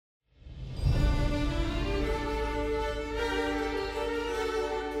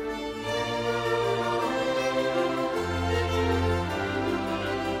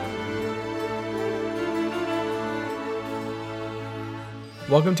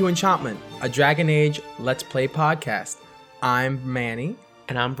Welcome to Enchantment, a Dragon Age Let's Play podcast. I'm Manny.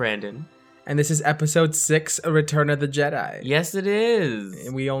 And I'm Brandon. And this is episode 6, A Return of the Jedi. Yes, it is.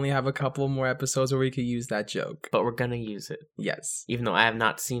 And we only have a couple more episodes where we could use that joke. But we're gonna use it. Yes. Even though I have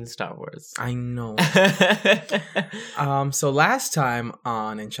not seen Star Wars. I know. So last time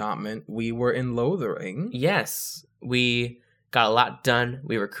on Enchantment, we were in Lothering. Yes. We got a lot done.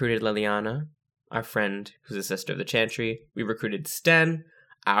 We recruited Liliana, our friend who's a sister of the Chantry. We recruited Sten,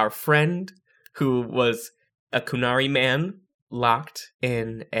 our friend who was a Kunari man locked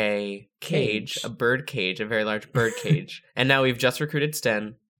in a cage, a bird cage, a very large bird cage. And now we've just recruited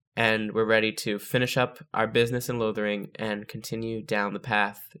Sten, and we're ready to finish up our business in Lothering and continue down the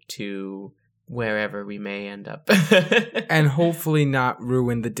path to wherever we may end up. And hopefully not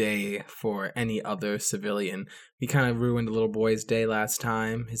ruin the day for any other civilian. We kind of ruined the little boy's day last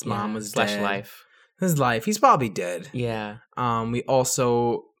time. His mom was dead. Life. His life. He's probably dead. Yeah. We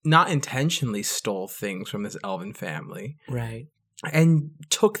also not intentionally stole things from this elven family. Right. And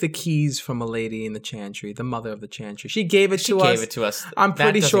took the keys from a lady in the Chantry, the mother of the Chantry. She gave it to us. She gave it to us. I'm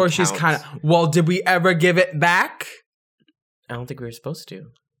pretty sure she's kind of... Well, did we ever give it back? I don't think we were supposed to.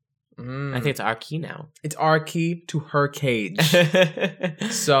 I think it's our key now. It's our key to her cage.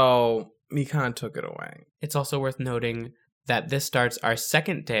 So we kind of took it away. It's also worth noting that this starts our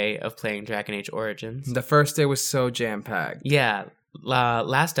second day of playing Dragon Age Origins. The first day was so jam-packed. Yeah.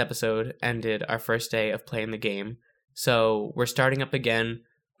 Last episode ended our first day of playing the game. So we're starting up again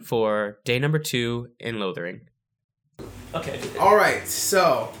for day number 2 in Lothering. Okay. All right.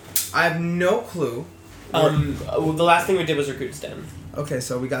 So I have no clue. The last thing we did was recruit Sten. Okay,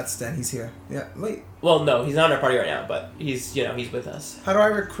 so we got Sten. He's here. Yeah, wait. Well, no, he's not in our party right now, but he's with us. How do I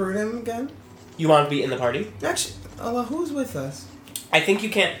recruit him again? You want to be in the party? Actually, who's with us? I think you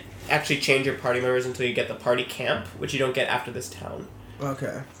can't actually change your party members until you get the party camp, which you don't get after this town.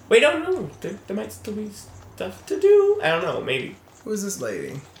 Okay. Wait, I don't know. There might still be stuff to do. I don't know, maybe. Who's this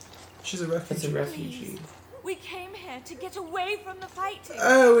lady? She's a refugee. It's a refugee. Please. We came here to get away from the fighting.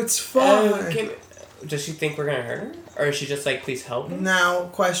 Oh, it's fine. Does she think we're gonna hurt her? Or is she just like, please help me? Now,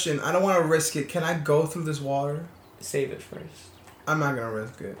 question. I don't want to risk it. Can I go through this water? Save it first. I'm not gonna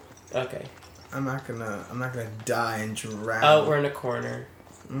risk it. Okay. I'm not gonna die and drown. Oh, we're in a corner.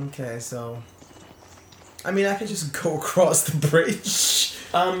 Okay, so... I mean, I could just go across the bridge.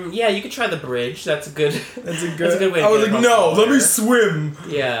 Yeah, you could try the bridge. That's a good That's a good way to I was like, no, let me swim.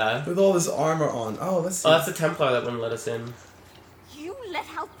 Yeah. With all this armor on. Oh, let's see. Oh, that's the Templar that wouldn't let us in. You let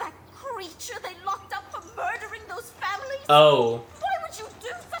out that creature they locked up for murdering those families? Oh. Why would you do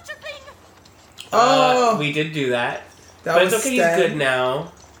such a thing? Oh! We did do that. That but was it's okay, Stan. he's good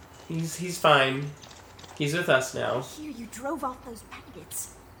now. He's fine. He's with us now. I hear you drove off those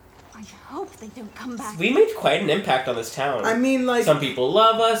bandits. I hope they don't come back. We made quite an impact on this town. I mean, like... Some people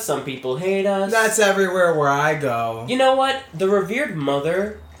love us, some people hate us. That's everywhere where I go. You know what? The revered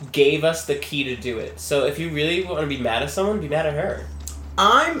mother gave us the key to do it. So if you really want to be mad at someone, be mad at her.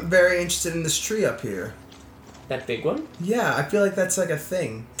 I'm very interested in this tree up here. That big one? Yeah, I feel like that's like a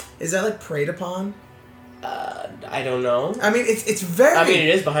thing. Is that like preyed upon? I don't know. I mean, it's very... I mean, it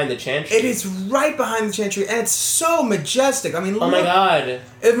is behind the Chantry. It is right behind the Chantry, and it's so majestic. I mean, look. Oh my god.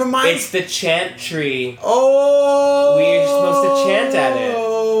 It reminds... It's the Chantry. Oh! We're supposed to chant at it.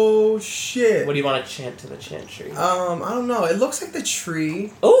 Oh, shit. What do you want to chant to the Chantry? I don't know. It looks like the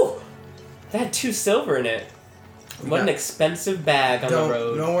tree. Oh! That had 2 silver in it. We What got- an expensive bag on the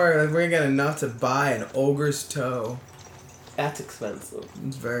road. Don't worry, we're gonna get enough to buy an ogre's toe. That's expensive.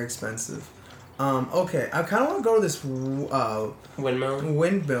 It's very expensive. Okay, I kind of want to go to this Windmill.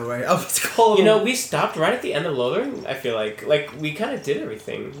 windmill right. Oh, it's called. You know, we stopped right at the end of Lothering, I feel like. Like, we kind of did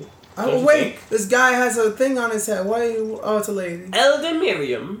everything. Oh Don't you wait, think? this guy has a thing on his head. Why? Oh, it's a lady. Elder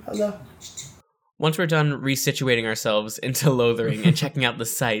Miriam. Hello. Once we're done resituating ourselves into Lothering and checking out the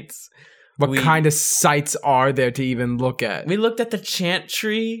sights, What kind of sights are there to even look at? we looked at the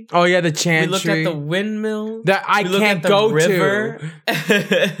Chantry. Oh yeah, the Chantry. We looked at the windmill. that I We looked can't at the go river.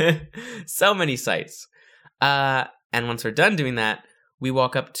 to. So many sights. And once we're done doing that, we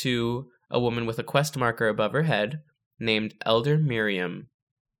walk up to a woman with a quest marker above her head named Elder Miriam.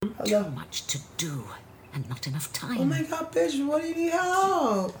 Hello. Much to do and not enough time. Oh my god, bitch! What do you need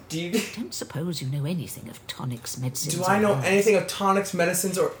help? Don't suppose you know anything of tonics, medicines. Do I know or anything of tonics,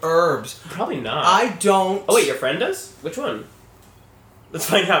 medicines, or herbs? Probably not. I don't. Oh wait, your friend does? Which one? Let's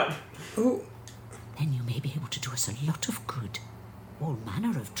find out. Ooh. Then you may be able to do us a lot of good. All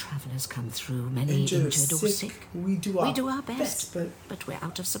manner of travellers come through, many injured or sick. We do our We do our best, but we're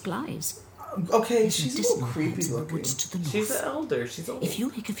out of supplies. Okay, There's she's a medicinal little creepy plants in the looking. woods to the north. She's an elder. She's old. If you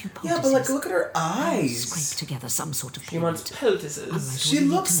make a few Yeah, poultices, but like, look at her I'll eyes. scrape together some sort of She wants pigment. poultices. She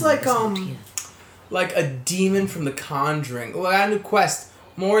looks like a demon from The Conjuring. Well, I got a new quest.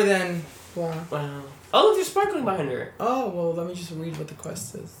 More than... Wow. Wow. Oh, look, there's sparkling behind her. Oh, well, let me just read what the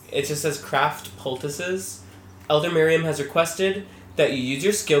quest is. It just says craft poultices. Elder Miriam has requested that you use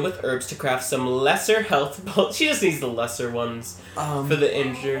your skill with herbs to craft some lesser health She just needs the lesser ones for the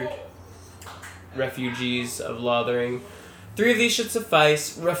injured refugees of Lothering. 3 of these should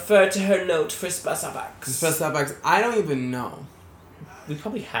suffice. Refer to her note for specifics. I don't even know. We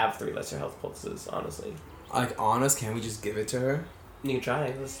probably have 3 lesser health poultices, honestly. Like, honest, can we just give it to her? You can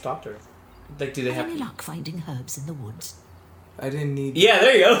try. Let's talk to her. Like, do they Have have... any luck finding herbs in the woods? I didn't need... Yeah,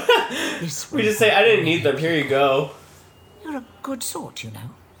 there you go. This We just say, I didn't need them. Here you go. You're a good sort, you know.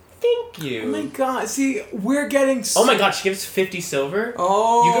 Thank Oh you. my god, see, we're getting... Oh my god, she gives 50 silver?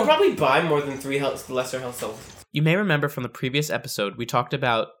 Oh. You could probably buy more than 3 lesser health silver. You may remember from the previous episode, we talked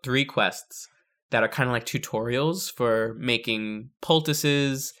about 3 quests that are kind of like tutorials for making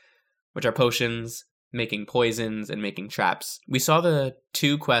poultices, which are potions, making poisons, and making traps. We saw the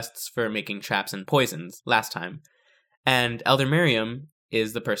 2 quests for making traps and poisons last time. And Elder Miriam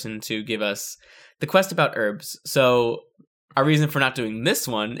is the person to give us the quest about herbs. So our reason for not doing this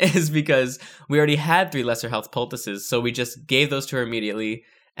one is because we already had 3 lesser health poultices, so we just gave those to her immediately,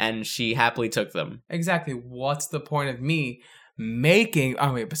 and she happily took them. Exactly. What's the point of me making...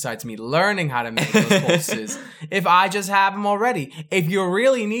 Oh, wait, besides me learning how to make those pulses, if I just have them already? If you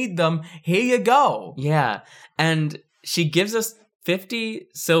really need them, here you go. Yeah, and she gives us 50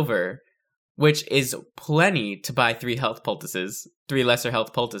 silver, which is plenty to buy 3 health poultices, 3 lesser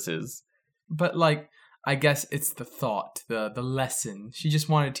health poultices. But, like, I guess it's the thought, the lesson. She just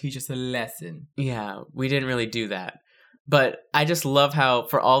wanted to teach us a lesson. Yeah, we didn't really do that. But I just love how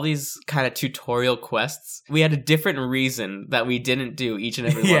for all these kind of tutorial quests, we had a different reason that we didn't do each and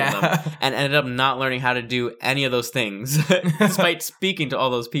every one of them. And ended up not learning how to do any of those things, despite speaking to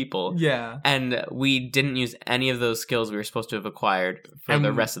all those people. Yeah. And we didn't use any of those skills we were supposed to have acquired for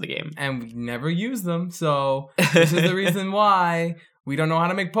the rest of the game. And we never use them, so this is the reason why we don't know how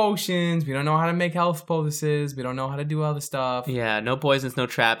to make potions, we don't know how to make health poultices, we don't know how to do other stuff. Yeah, no poisons, no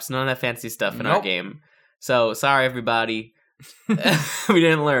traps, none of that fancy stuff in our Nope. game. So, sorry everybody. We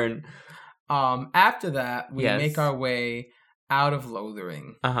didn't learn. After that, we Yes. make our way out of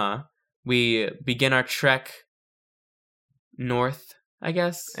Lothering. Uh-huh. We begin our trek north, I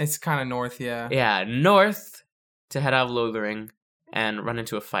guess. It's kind of north, yeah. Yeah, north to head out of Lothering and run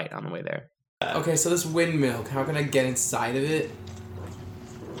into a fight on the way there. Okay, so this windmill, how can I get inside of it?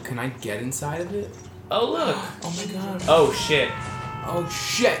 Can I get inside of it? Oh, look. Oh my god. Oh, shit. Oh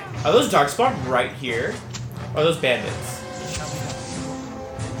shit. Are those Darkspawn right here? Or are those bandits?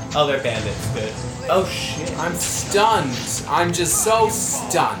 Oh, they're bandits. Good. Oh, shit. I'm stunned. I'm just so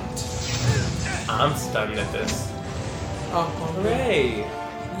stunned. I'm stunned at this. Oh, Hooray.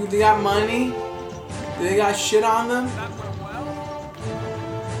 They got money? Do they got shit on them?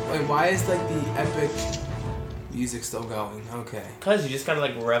 Wait, why is like the epic music still going? Okay. Because you just gotta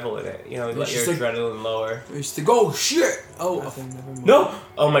like revel in it. You know, let your just like- adrenaline lower. It's the go shit. Oh, okay, never mind. No!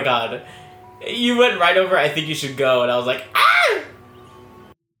 Oh my god. You went right over, I think you should go, and I was like, ah!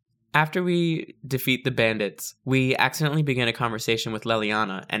 After we defeat the bandits, we accidentally begin a conversation with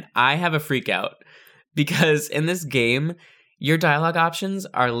Leliana, and I have a freak out because in this game, your dialogue options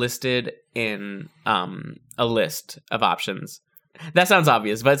are listed in a list of options. That sounds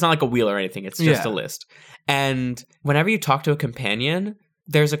obvious, but it's not like a wheel or anything. It's just a list. And whenever you talk to a companion,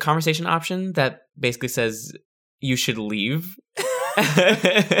 there's a conversation option that basically says you should leave.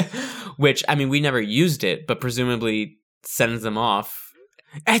 Which, I mean, we never used it, but presumably sends them off.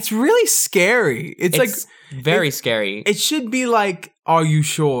 It's really scary. It's like very scary. it should be like, are you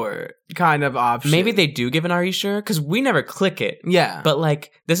sure? Kind of option. Maybe they do give an Are You Sure? Because we never click it. Yeah. But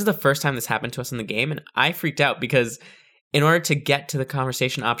like, this is the first time this happened to us in the game, and I freaked out because in order to get to the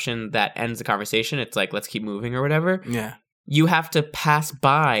conversation option that ends the conversation, it's like, let's keep moving or whatever. Yeah. You have to pass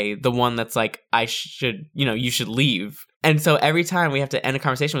by the one that's like, you should leave. And so every time we have to end a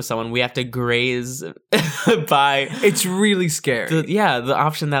conversation with someone, we have to graze by It's really scary. the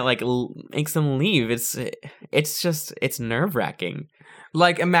option that like makes them leave. It's nerve-wracking.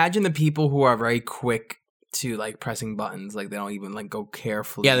 Like, imagine the people who are very quick to like pressing buttons. Like, they don't even like go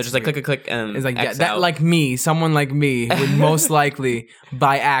carefully. Yeah, they're just like click and It's like X that. out. Like me, someone like me would most likely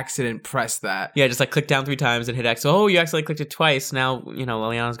by accident press that. Yeah, just like click down 3 times and hit X. Oh, you accidentally clicked it twice. Now,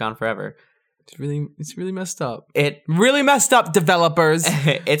 Leliana's gone forever. It's really messed up. It Really messed up, developers.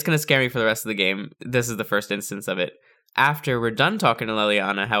 It's going to scare me for the rest of the game. This is the first instance of it. After we're done talking to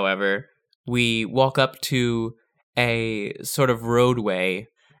Leliana, however, we walk up to a sort of roadway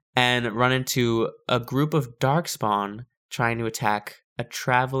and run into a group of Darkspawn trying to attack a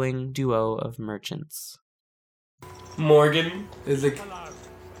traveling duo of merchants. Morgan. It's like,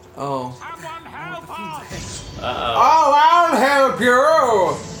 oh. Someone help us! Oh, I'll help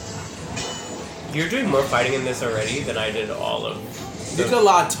you! You're doing more fighting in this already than I did all of You did a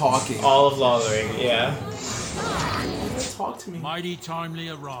lot of talking. Lord of the Rings, yeah. Talk to me. Mighty timely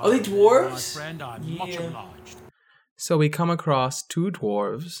arrival. Are they dwarves? My friend, I'm much obliged. So we come across two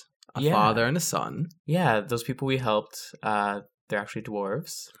dwarves, a Yeah. father and a son, Yeah, those people we helped, they're actually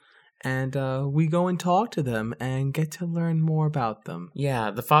dwarves. and we go and talk to them and get to learn more about them. Yeah,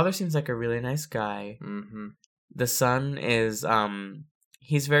 the father seems like a really nice guy. Mm-hmm. The son is,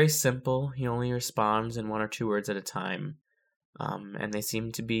 he's very simple. He only responds in 1 or 2 words at a time. And they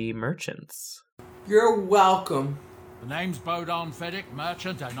seem to be merchants. You're welcome. The name's Bodon Feddick,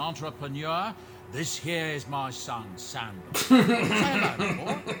 merchant and entrepreneur. This here is my son, Sandal. Say hello,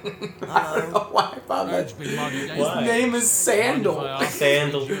 boy. I don't know why I found Road's that. been mighty His dangerous. name is Sandal. Mind if I ask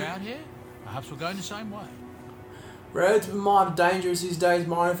Sandal. what brings you out here? Perhaps we're going the same way. Roads been mighty dangerous these days,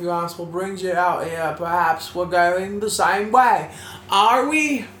 mind if you ask what brings you out here. Perhaps we're going the same way. Are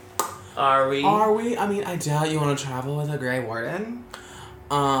we? Are we? Are we? I mean, I doubt you want to travel with a Grey Warden.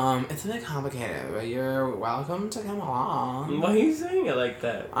 It's a bit complicated, but you're welcome to come along. Why are you saying it like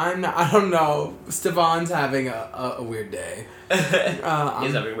that? I don't know. Stefan's having a weird day. He's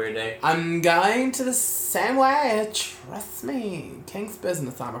having a weird day. I'm going to the same way. Trust me. King's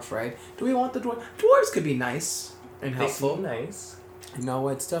business, I'm afraid. Do we want the dwarves? Dwarves could be nice and They helpful. seem nice. I know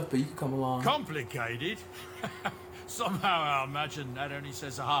it's tough, but you can come along. Complicated? Somehow I imagine that only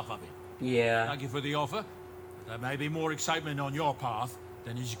says a half of it. Yeah. Thank you for the offer. There may be more excitement on your path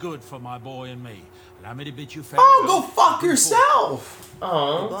than is good for my boy and me. Allow me to bid you farewell. Oh, go fuck yourself!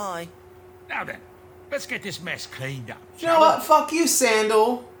 Aw. Bye. Now then, let's get this mess cleaned up. You know what? Fuck you,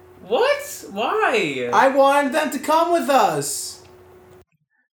 Sandal. What? Why? I wanted them to come with us.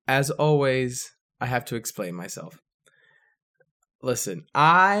 As always, I have to explain myself. Listen,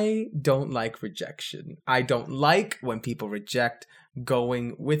 I don't like rejection. I don't like when people reject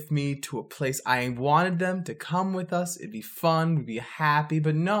going with me to a place. I wanted them to come with us. It'd be fun. We'd be happy.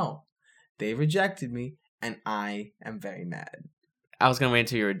 But no, they rejected me, and I am very mad. I was gonna wait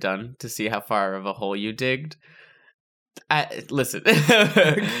until you were done to see how far of a hole you digged. Listen.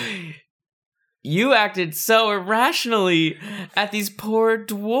 You acted so irrationally at these poor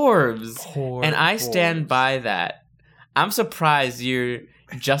dwarves. And I stand by that. I'm surprised you're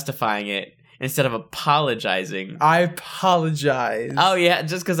justifying it instead of apologizing. I apologize. Oh, yeah,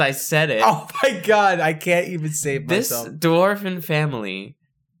 just because I said it. Oh my god, I can't even save This myself. dwarven family,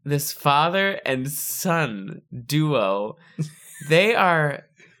 this father and son duo, they're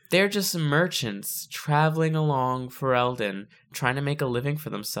just merchants traveling along Ferelden, trying to make a living for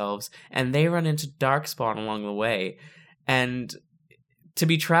themselves, and they run into Darkspawn along the way. And to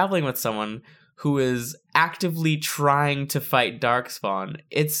be traveling with someone who is actively trying to fight Darkspawn,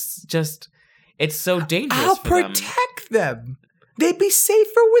 it's so dangerous I'll for them. protect them. They'd be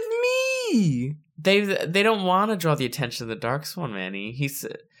safer with me. They don't want to draw the attention of the Darkspawn, Manny.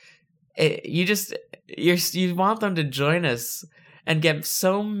 You want them to join us and get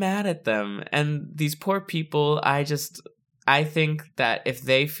so mad at them. And these poor people, I think that if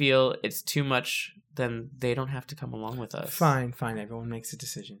they feel it's too much, then they don't have to come along with us. Fine. Everyone makes a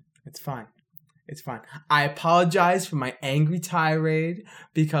decision. It's fine. I apologize for my angry tirade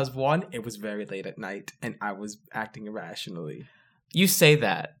because, one, it was very late at night and I was acting irrationally. You say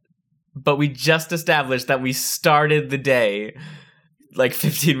that, but we just established that we started the day like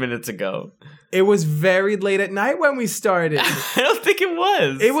 15 minutes ago. It was very late at night when we started. I don't think it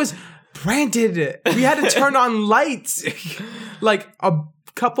was. It was branded. We had to turn on lights like a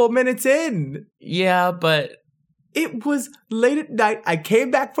couple minutes in. Yeah, but It was late at night. I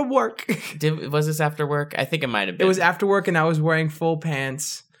came back from work. was this after work? I think it might have been. It was after work and I was wearing full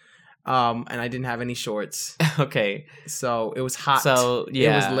pants. And I didn't have any shorts. Okay. So it was hot. So,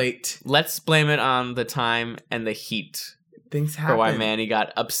 yeah. It was late. Let's blame it on the time and the heat Things happen. for why Manny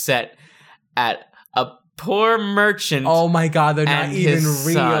got upset at a poor merchant. Oh my god, they're not and even his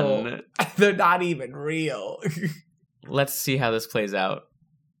real. son. They're not even real. Let's see how this plays out.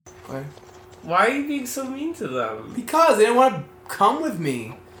 Why are you being so mean to them? Because they didn't want to come with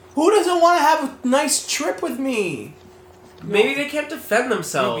me. Who doesn't want to have a nice trip with me? Maybe they can't defend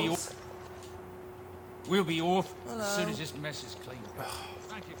themselves. We'll be off as soon as this mess is cleaned up.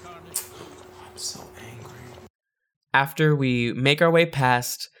 Thank you, kindly. I'm so angry. After we make our way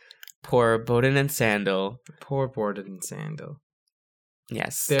past poor Bodin and Sandal, Poor Borden and Sandal.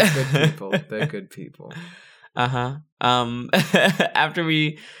 Yes. They're good people. They're good people. Uh-huh. After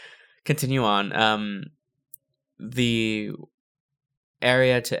we continue on, the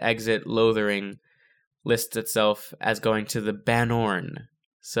area to exit Lothering lists itself as going to the Banorn.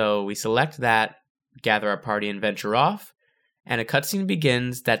 So we select that, gather our party, and venture off. And a cutscene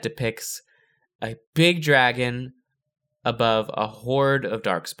begins that depicts a big dragon above a horde of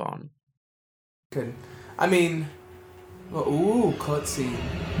Darkspawn. Good. I mean, ooh, cutscene.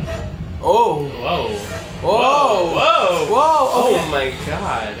 Oh. Whoa. Whoa. Whoa. Whoa. Okay. Oh my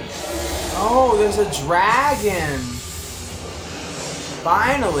god. Oh, there's a dragon.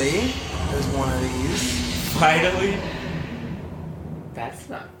 Finally, there's one of these. Finally? That's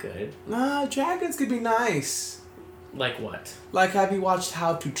not good. Nah, dragons could be nice. Like what? Like, have you watched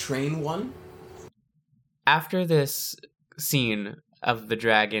How to Train One? After this scene of the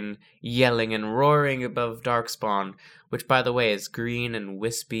dragon yelling and roaring above Darkspawn, which by the way is green and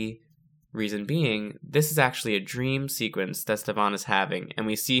wispy, reason being, this is actually a dream sequence that Stefan is having, and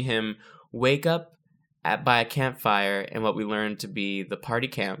we see him wake up by a campfire in what we learn to be the party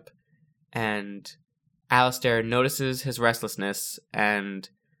camp, and Alistair notices his restlessness and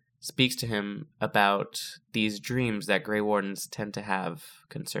speaks to him about these dreams that Grey Wardens tend to have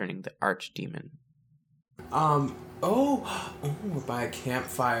concerning the Archdemon. We're by a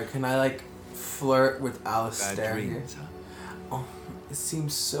campfire. Can I, like, flirt with Alistair Bad here? dreams, huh? Oh, it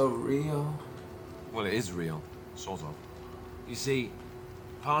seems so real. Well, it is real, sort of. You see,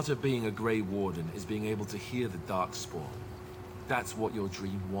 part of being a Grey Warden is being able to hear the Darkspawn. That's what your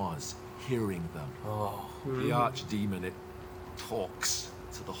dream was, hearing them. Oh. The Archdemon, it talks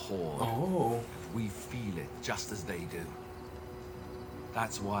to the Horde. Oh. And we feel it just as they do.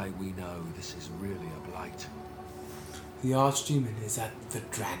 That's why we know this is really a blight. The Archdemon, is that the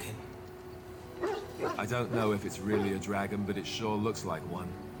dragon? I don't know if it's really a dragon, but it sure looks like one.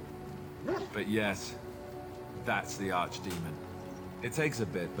 But yes, that's the Archdemon. It takes a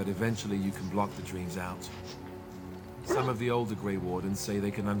bit, but eventually you can block the dreams out. Some of the older Grey Wardens say they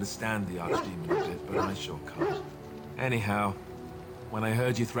can understand the Archdemon a bit, but I sure can't. Anyhow, when I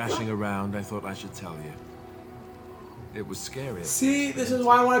heard you thrashing around, I thought I should tell you. It was scary. See, this is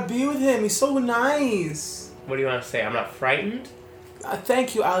why I want to be with him. He's so nice. What do you want to say? I'm not frightened?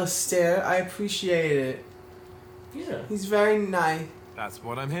 Thank you, Alistair. I appreciate it. Yeah. He's very nice. That's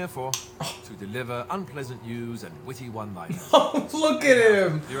what I'm here for. To deliver unpleasant news and witty one-liners. Oh, look at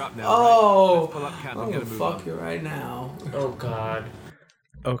him. You're up now, Oh. right? Let's pull up camp and I'm get a gonna move fuck on. you right now. Oh, God.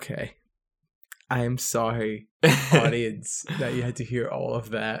 Okay. I am sorry, audience, that you had to hear all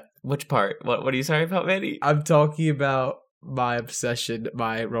of that. Which part? What are you sorry about, Manny? I'm talking about my obsession,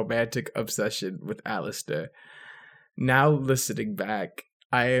 my romantic obsession with Alistair. Now listening back,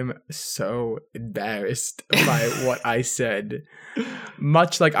 I am so embarrassed by what I said.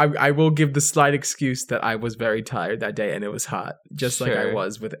 Much like I will give the slight excuse that I was very tired that day and it was hot, just like I Sure.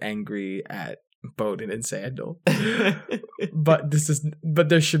 was with angry at Bowden and Sandal. But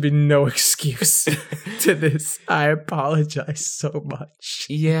there should be no excuse to this. I apologize so much.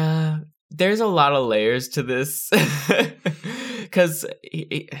 Yeah, there's a lot of layers to this. Because,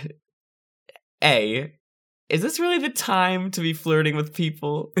 A, is this really the time to be flirting with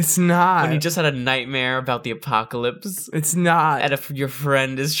people? It's not. When you just had a nightmare about the apocalypse? It's not. And if your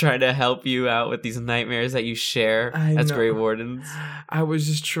friend is trying to help you out with these nightmares that you share I as know. Grey Wardens. I was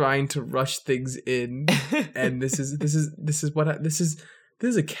just trying to rush things in, and this is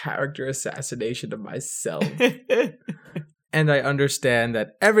a character assassination of myself. And I understand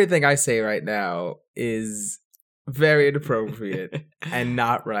that everything I say right now is very inappropriate and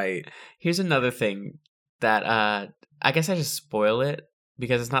not right. Here's another thing that I guess I just spoil it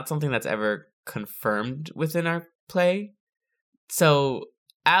because it's not something that's ever confirmed within our play. So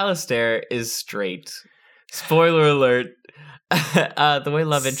Alistair is straight. Spoiler alert. The way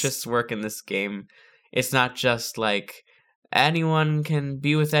love interests work in this game, it's not just like anyone can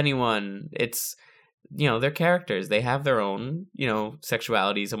be with anyone. It's, they're characters. They have their own,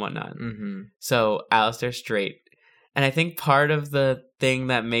 sexualities and whatnot. Mm-hmm. So Alistair's straight. And I think part of the thing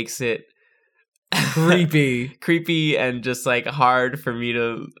that makes it creepy and just like hard for me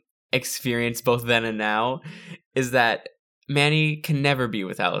to experience both then and now is that Manny can never be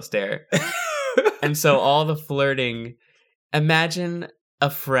with Alistair. And so all the flirting, imagine a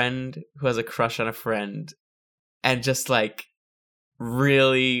friend who has a crush on a friend and just like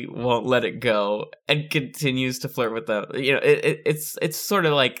really won't let it go and continues to flirt with them. It's sort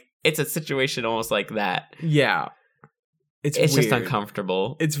of like, it's a situation almost like that. Yeah. It's just weird.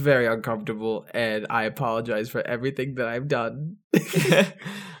 uncomfortable. It's very uncomfortable, and I apologize for everything that I've done.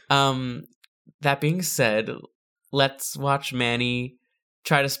 That being said, let's watch Manny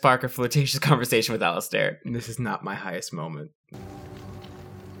try to spark a flirtatious conversation with Alistair. This is not my highest moment.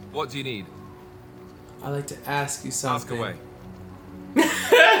 What do you need? I'd like to ask you something. Ask away.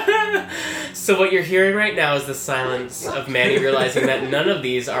 So what you're hearing right now is the silence of Manny realizing that none of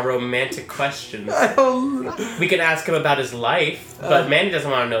these are romantic questions. We can ask him about his life, but Manny doesn't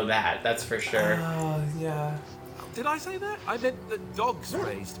want to know that, that's for sure. Oh, yeah. Did I say that? I meant that dogs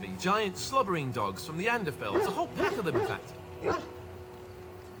raised me. Giant slobbering dogs from the Anderfelds. A whole pack of them, in fact.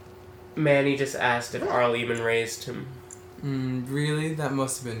 Manny just asked if Arl Eamon raised him. Really? That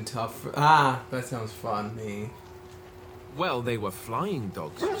must have been tough. That sounds funny. Well, they were flying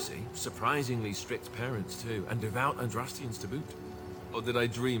dogs, you see. Surprisingly strict parents, too. And devout Andrastians to boot. Or did I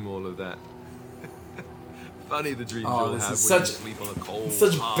dream all of that? Funny the dreams you'll this have is when you such- sleep on a cold,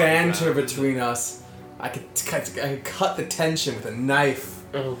 Such hard banter ground. between us. I could cut the tension with a knife.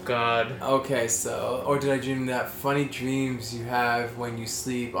 Oh god. Okay, so... Or did I dream that? Funny dreams you have when you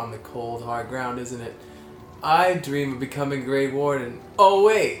sleep on the cold, hard ground, isn't it? I dream of becoming Grey Warden. Oh,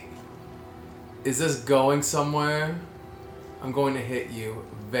 wait! Is this going somewhere? I'm going to hit you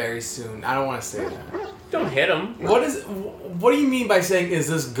very soon. I don't want to say that. Don't hit him. What do you mean by saying, is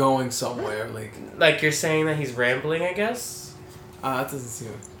this going somewhere? Like you're saying that he's rambling, I guess? That doesn't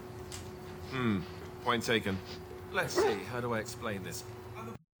seem... Point taken. Let's see, how do I explain this?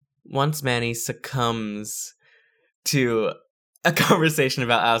 Once Manny succumbs to a conversation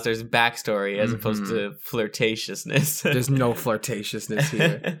about Alistair's backstory as opposed to flirtatiousness. There's no flirtatiousness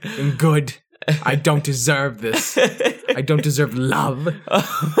here. And good. I don't deserve this. I don't deserve love.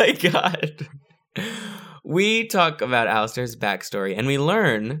 Oh my god. We talk about Alistair's backstory and we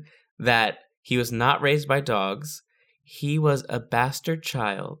learn that he was not raised by dogs. He was a bastard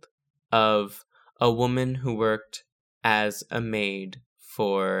child of a woman who worked as a maid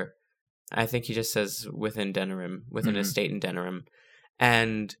for, I think he just says within Denerim, within an estate in Denerim.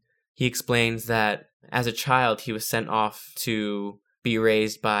 And he explains that as a child, he was sent off to be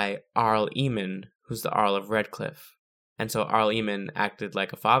raised by Arl Eamon, who's the Arl of Redcliffe. And so Arl Eamon acted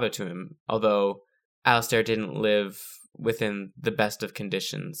like a father to him, although Alistair didn't live within the best of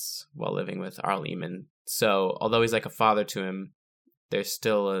conditions while living with Arl Eamon. So although he's like a father to him, there's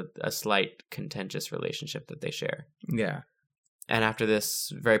still a slight contentious relationship that they share. Yeah. And after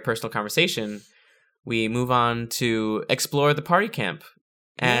this very personal conversation, we move on to explore the party camp.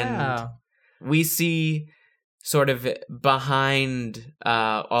 And we see sort of behind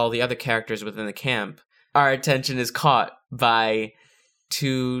all the other characters within the camp, our attention is caught by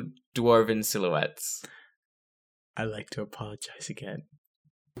two dwarven silhouettes. I'd like to apologize again.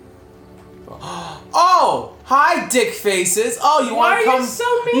 Oh! Hi, dick faces! Oh, you want to come? Why are you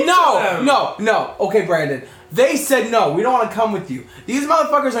so mean No, to them? no. Okay, Brandon. They said no, we don't want to come with you. These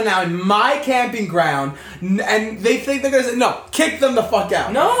motherfuckers are now in my camping ground, and they think they're gonna say, no, kick them the fuck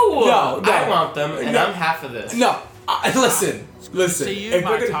out. No! I I want them, and I'm half of this. No, listen. See you, If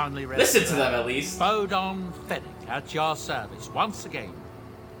my we're gonna- kindly Listen to them, at least. Bodon Fennick, at your service once again.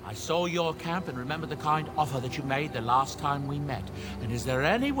 I saw your camp and remember the kind offer that you made the last time we met. And is there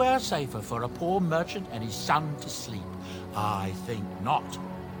anywhere safer for a poor merchant and his son to sleep? I think not.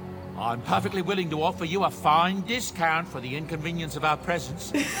 I'm perfectly willing to offer you a fine discount for the inconvenience of our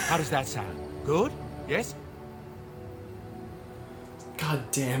presence. How does that sound? Good? Yes? God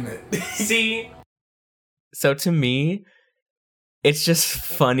damn it. See? So to me, it's just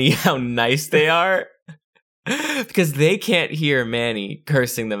funny how nice they are. Because they can't hear Manny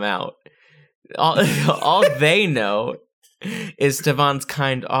cursing them out. All they know is Tavon's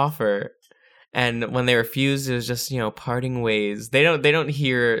kind offer. And when they refuse, it was just, parting ways. They don't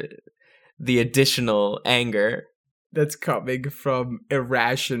hear the additional anger That's coming from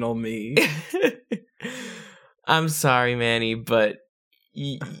irrational me. I'm sorry, Manny, but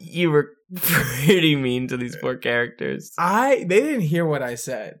you were pretty mean to these poor characters. They didn't hear what I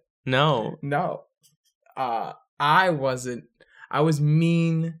said. No. No. I wasn't. I was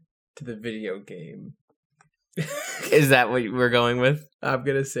mean to the video game. Is that what we're going with? I'm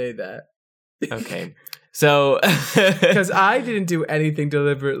gonna say that. Okay. So, Because I didn't do anything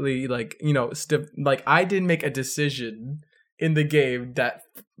deliberately, I didn't make a decision in the game that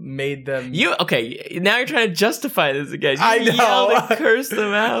made them. now you're trying to justify this again. You I know. yelled and cursed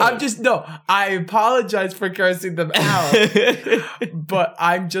them out. I apologize for cursing them out, but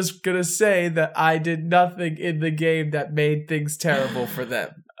I'm just gonna say that I did nothing in the game that made things terrible for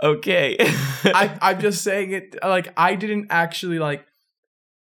them. Okay. I'm just saying it, I didn't actually,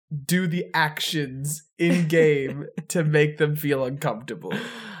 do the actions in game to make them feel uncomfortable.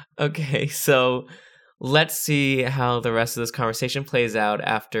 Okay, so let's see how the rest of this conversation plays out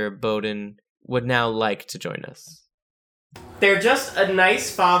after Bowden would now like to join us. They're just a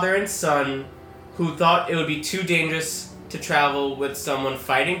nice father and son who thought it would be too dangerous to travel with someone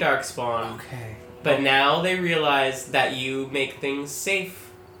fighting Darkspawn. Okay. But now they realize that you make things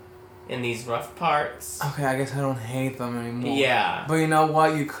safe in these rough parts. Okay, I guess I don't hate them anymore. Yeah. But you know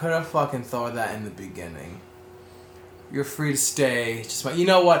what? You could have fucking thought that in the beginning. You're free to stay. Just you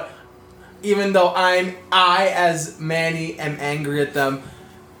know what? Even though I as Manny am angry at them,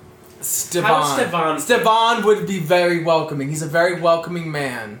 Stevan would be very welcoming. He's a very welcoming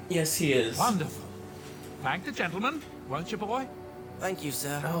man. Yes, he is. Wonderful. Thank the gentleman, won't you, boy? Thank you,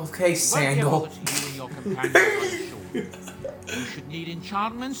 sir. Okay, Sandal. Won't get all that you and your companions are sure. You should need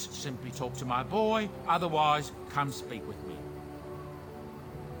enchantments, simply talk to my boy. Otherwise, come speak with me.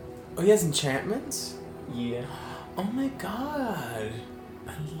 Oh, he has enchantments? Yeah. Oh my god.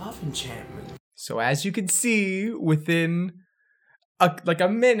 I love enchantment. So as you can see, within a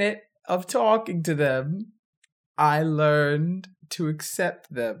minute of talking to them, I learned to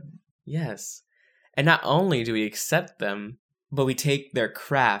accept them. Yes. And not only do we accept them, but we take their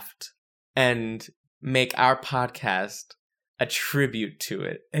craft and make our podcast a tribute to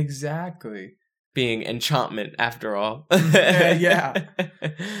it. Exactly. Being enchantment, after all. Yeah.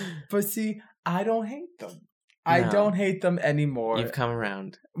 But see, I don't hate them. I No. don't hate them anymore. You've come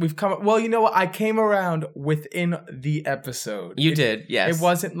around. Well, you know what? I came around within the episode. You did, yes. It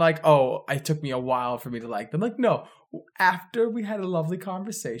wasn't like, oh, it took me a while for me to like them. Like, no. After we had a lovely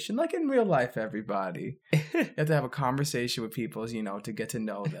conversation, like in real life, everybody. You have to have a conversation with people, to get to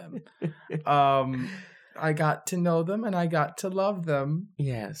know them. I got to know them and I got to love them.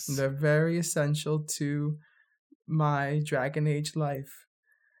 Yes. They're very essential to my Dragon Age life.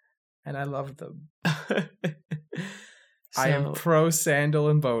 And I love them. I am pro Sandal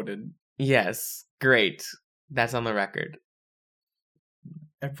and Bowden. Yes. Great. That's on the record.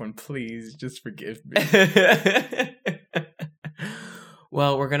 Everyone, please just forgive me.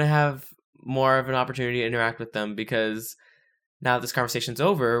 Well, we're going to have more of an opportunity to interact with them because now that this conversation's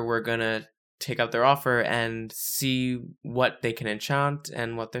over, we're going to take up their offer and see what they can enchant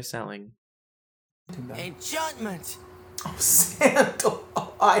and what they're selling. Enchantment! Oh, Sandal.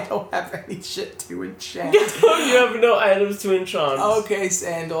 Oh, I don't have any shit to enchant. You have no items to enchant. Okay,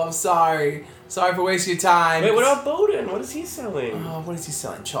 Sandal, I'm sorry. Sorry for wasting your time. Wait, what about Bowden? What is he selling? Oh, what is he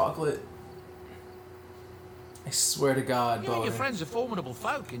selling? Chocolate? I swear to God, You and your Bowden. friends are formidable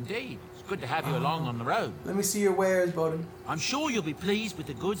folk, indeed. It's good to have you along on the road. Let me see your wares, Bowden. I'm sure you'll be pleased with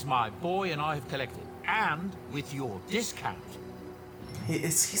the goods my boy and I have collected, and with your discount.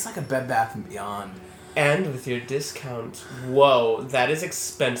 He's like a Bed Bath & Beyond. And with your discount. Whoa, that is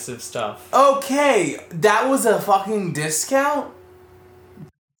expensive stuff. Okay, that was a fucking discount?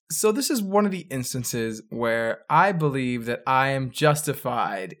 So this is one of the instances where I believe that I am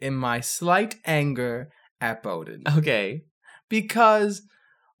justified in my slight anger at Bowden. Okay. Because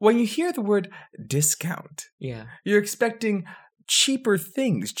when you hear the word discount, Yeah. you're expecting cheaper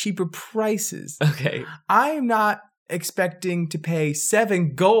things, cheaper prices. Okay. I am not expecting to pay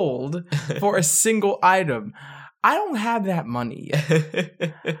 7 gold for a single item. I don't have that money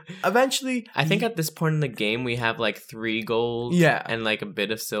yet. Eventually, I think at this point in the game we have like 3 gold. Yeah. And like a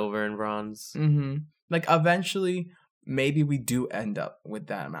bit of silver and bronze. like eventually, maybe we do end up with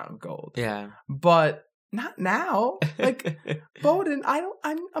that amount of gold. Yeah. But not now. Like Bowden,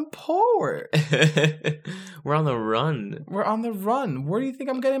 I'm poor. We're on the run. We're on the run. Where do you think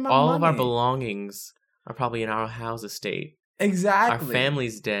I'm getting my All money? of our belongings are probably in our house estate. Exactly. Our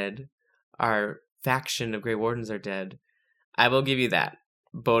family's dead. Our faction of Grey Wardens are dead. I will give you that.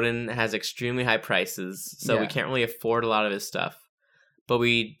 Bowden has extremely high prices, so we Yeah. can't really afford a lot of his stuff. But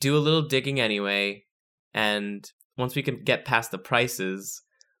we do a little digging anyway, and once we can get past the prices,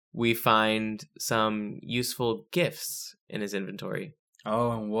 we find some useful gifts in his inventory.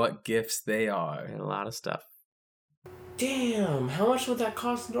 Oh, and what gifts they are. And a lot of stuff. Damn, how much would that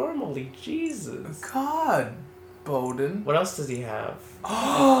cost normally? Jesus. God, Bowden. What else does he have?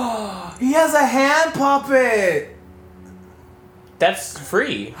 Oh, he has a hand puppet. That's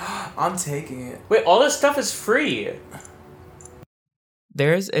free. I'm taking it. Wait, all this stuff is free.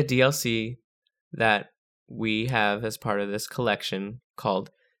 There's a DLC that we have as part of this collection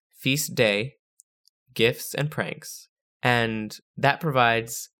called Feast Day, Gifts and Pranks. And that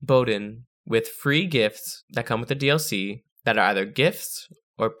provides Bowden with free gifts that come with the DLC that are either gifts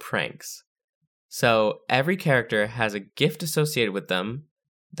or pranks. So every character has a gift associated with them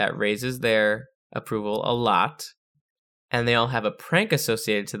that raises their approval a lot. And they all have a prank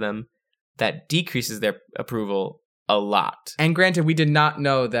associated to them that decreases their approval a lot. And granted, we did not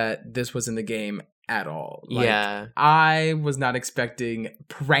know that this was in the game at all. Like, Yeah. I was not expecting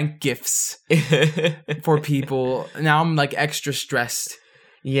prank gifts for people. Now I'm like extra stressed.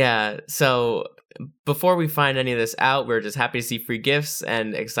 Yeah, so before we find any of this out, we're just happy to see free gifts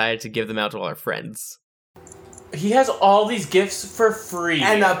and excited to give them out to all our friends. He has all these gifts for free.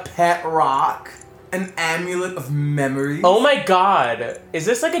 And a pet rock. An amulet of memories. Oh my god. Is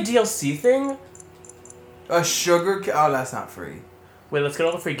this like a DLC thing? A sugar... Oh, that's not free. Wait, let's get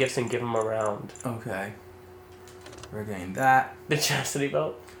all the free gifts and give them around. Okay. We're getting that. The chastity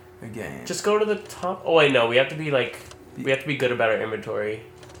belt. Again. Just go to the top. Oh wait, no, we have to be good about our inventory.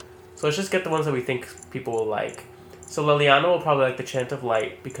 So let's just get the ones that we think people will like. So Liliana will probably like the Chant of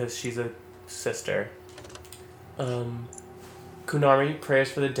Light because she's a sister. Kunari,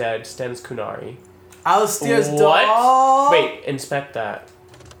 Prayers for the Dead, Sten's Kunari. Alistair's What? doll. Wait, inspect that.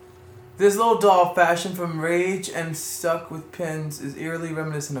 This little doll fashioned from rage and stuck with pins is eerily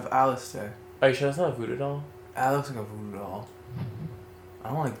reminiscent of Alistair. Are you sure that's not a voodoo doll? That looks like a voodoo doll. I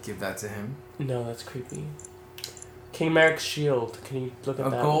don't want to give that to him. No, that's creepy. King Merrick's shield. Can you look at A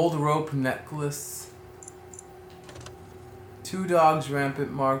that? gold rope necklace. 2 dogs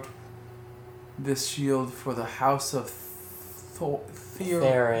rampant marked this shield for the House of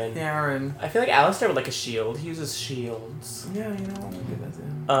Theron. I feel like Alistair would like a shield. He uses shields. Yeah, you know, I'm gonna give that to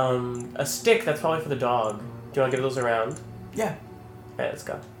him. A stick. That's probably for the dog. Do you want to give those around? Yeah. Alright, let's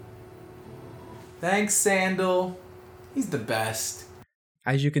go. Thanks, Sandal. He's the best.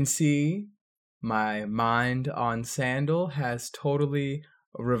 As you can see, my mind on Sandal has totally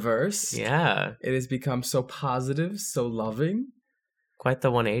reversed. Yeah, It has become so positive, so loving. quite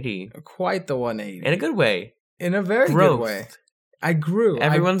the 180. Quite the 180. In a good way. In a very Growth. good way. I grew.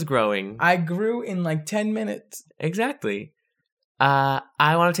 Everyone's growing. I grew in like 10 minutes. Exactly. I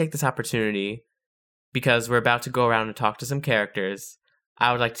want to take this opportunity because we're about to go around and talk to some characters.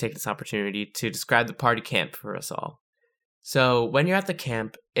 I would like to take this opportunity to describe the party camp for us all. So, when you're at the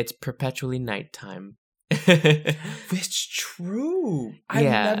camp, it's perpetually nighttime. It's true. I've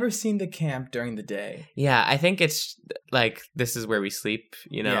Yeah. never seen the camp during the day. Yeah, I think it's like this is where we sleep,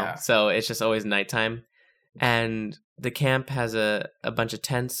 you know? Yeah. So, it's just always nighttime. And the camp has a bunch of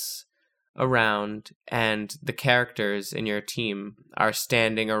tents around, and the characters in your team are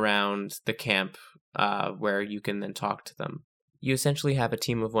standing around the camp where you can then talk to them. You essentially have a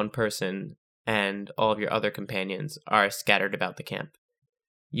team of one person, and all of your other companions are scattered about the camp.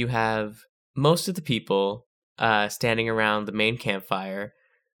 You have most of the people standing around the main campfire.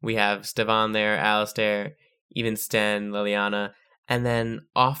 We have Stevan there, Alistair, even Sten, Liliana, and then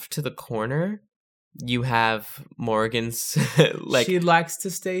off to the corner, you have Morgan's like she likes to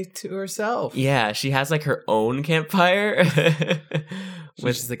stay to herself. yeah, she has like her own campfire.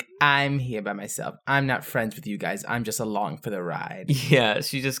 She's just like, I'm here by myself. I'm not friends with you guys. I'm just along for the ride. Yeah,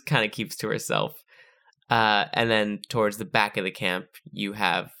 she just kind of keeps to herself. And then towards the back of the camp, you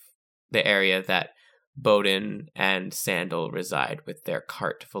have the area that Bowden and Sandal reside with their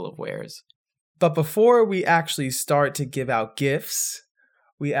cart full of wares. But before we actually start to give out gifts,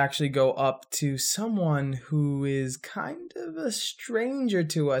 we actually go up to someone who is kind of a stranger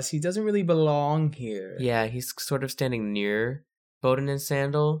to us. He doesn't really belong here. Yeah, he's sort of standing near Bowden and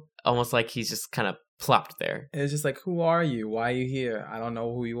Sandal, almost like he's just kind of plopped there. It's just like, who are you? Why are you here? I don't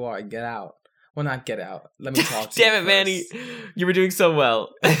know who you are. Get out. Well, not get out. Let me talk to you. Damn it, Manny. You were doing so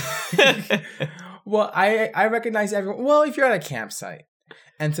well. Well, I recognize everyone. Well, if you're at a campsite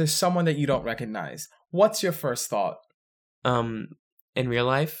and to someone that you don't recognize, what's your first thought? In real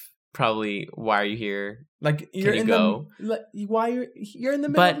life, probably, why are you here? Like, you're you in go? you're in the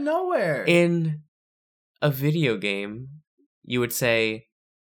middle But of nowhere. In a video game, you would say,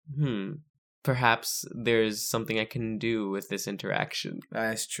 perhaps there's something I can do with this interaction.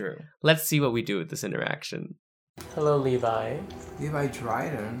 That's true. Let's see what we do with this interaction. Hello, Levi. Levi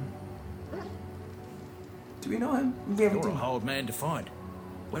Dryden. Do we know him? We haven't You're a seen- hard man to find.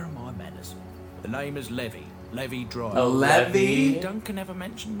 Where are my manners? The name is Levy. Levy Dry. Oh, Levy? Duncan ever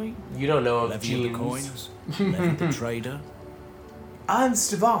mentioned me? You don't know of Levy of the jeans. coins? Levy the trader? I'm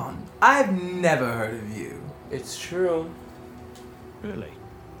Stevan. I've never heard of you. It's true. Really?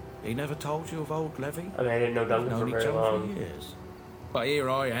 He never told you of old Levy? I mean, I didn't know We've Duncan known for each very other long. for years. But here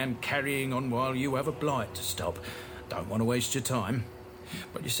I am carrying on while you have a blight to stop. Don't want to waste your time.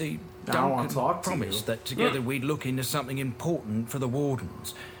 But you see, I don't wanna Duncan talk to promised you. that together we'd look into something important for the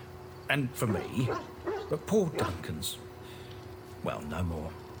Wardens. And for me. But poor Duncan's, well, no more.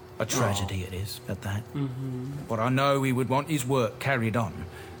 A tragedy it is, at that. But I know he would want his work carried on.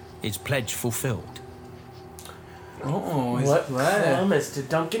 His pledge fulfilled. Oh, his What blood. promise did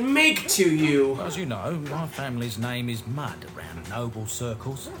Duncan make to you? As you know, my family's name is mud around noble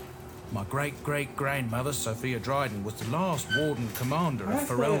circles. My great-great-grandmother, Sophia Dryden, was the last warden commander of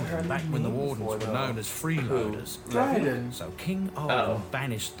Ferelden back when the wardens were known as freeloaders. Dryden. So King Arden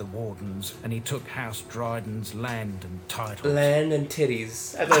banished the wardens, and he took House Dryden's land and titles. Land and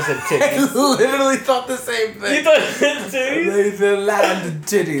titties. I thought I said titties. I literally thought the same thing. You thought I said titties? The land and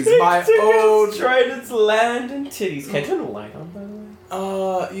titties. My own. Dryden's land and titties. Can I turn the light on, by the way?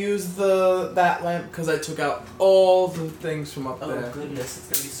 Use that lamp because I took out all the things from up there. Oh goodness, it's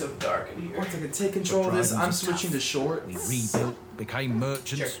gonna be so dark in here. One second, take control of this. I'm switching to shorts. We rebuilt, became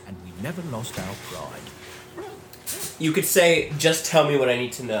merchants, and we never lost our pride. You could say, just tell me what I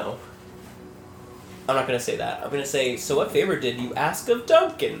need to know. I'm not gonna say that. I'm gonna say, so what favor did you ask of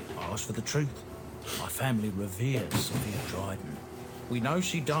Duncan? I asked for the truth. My family revered Sophia Dryden. We know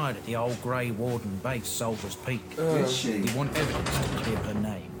she died at the old Grey Warden base, Soldier's Peak. Did she? We want evidence to clear her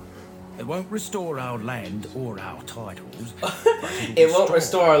name. It won't restore our land or our titles. It won't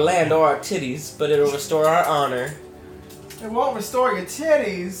restore our land or our titties, but it'll restore our honor. It won't restore your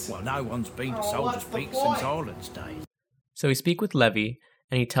titties. Well, no one's been to Oh, Soldier's what's the Peak point? since Ireland's days. So we speak with Levy,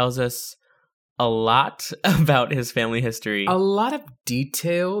 and he tells us a lot about his family history. A lot of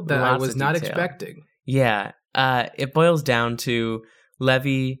detail that I Lots was of not detail. expecting. Yeah, it boils down to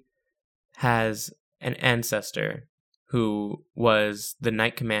Levy has an ancestor who was the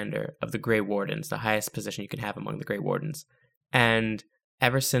Knight Commander of the Grey Wardens, the highest position you can have among the Grey Wardens. And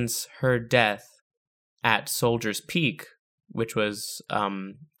ever since her death at Soldier's Peak, which was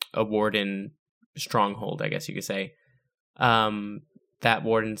a warden stronghold, I guess you could say, that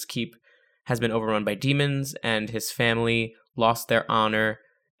Warden's Keep has been overrun by demons, and his family lost their honor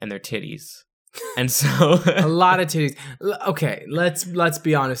and their titties. And so A lot of titties. Okay, let's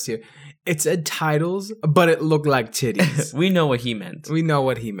be honest here. It said titles, but it looked like titties. we know what he meant. We know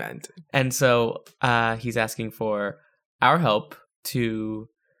what he meant. And so he's asking for our help to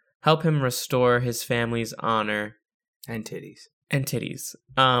help him restore his family's honor And titties. and titties.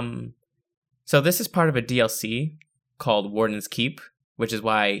 So this is part of a DLC called Warden's Keep, which is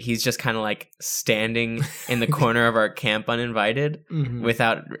why he's just kind of like standing in the corner of our camp uninvited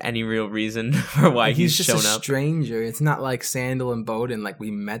without any real reason for why he's just shown a up. stranger. It's not like Sandal and Bowden, like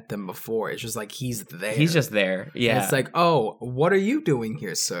we met them before. It's just like he's there. He's just there. Yeah. And it's like, oh, what are you doing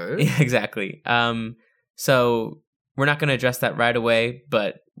here, sir? Yeah, exactly. So we're not going to address that right away,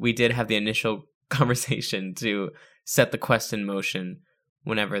 but we did have the initial conversation to set the quest in motion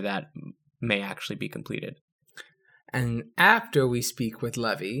whenever that may actually be completed. And after we speak with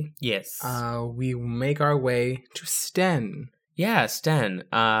Levy, Yes. we make our way to Sten. Yeah, Sten,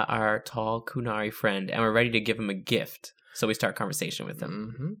 our tall Kunari friend, and we're ready to give him a gift. So we start conversation with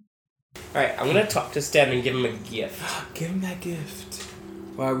him. All right, I'm gonna talk to Stan and give him a gift. Give him that gift.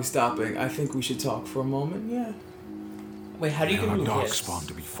 Why are we stopping? I think we should talk for a moment. Yeah. Wait, how do you give him dark gifts? spawn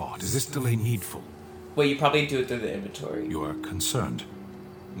to be fought. Is this delay needful? Wait, you probably do it through the inventory. You are concerned.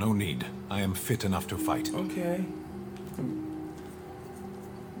 No need. I am fit enough to fight. Okay.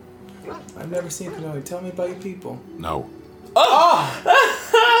 I've never seen Kunari. Tell me about your people. No.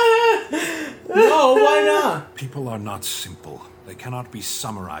 No, why not? People are not simple. They cannot be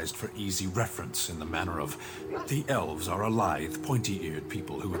summarized for easy reference in the manner of the elves are a lithe, pointy-eared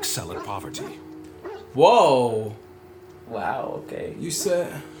people who excel at poverty. Whoa. Wow. Okay. You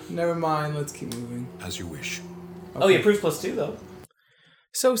said, never mind, let's keep moving. As you wish. Oh yeah, proofs +2 though.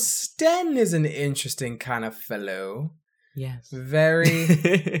 So Sten is an interesting kind of fellow. Yes.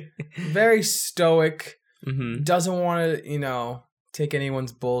 Very, very stoic. Mm-hmm. Doesn't want to, take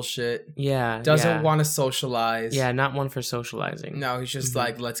anyone's bullshit. Yeah. Doesn't want to socialize. Yeah, not one for socializing. No, he's just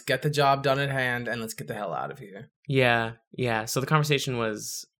like, let's get the job done at hand and let's get the hell out of here. Yeah, yeah. So the conversation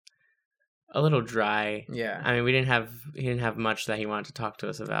was a little dry. Yeah. I mean, he didn't have much that he wanted to talk to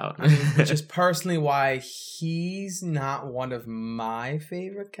us about. Which is personally why he's not one of my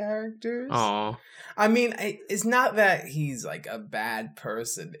favorite characters. Aw. I mean, it's not that he's like a bad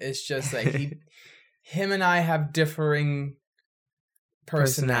person. It's just like him and I have differing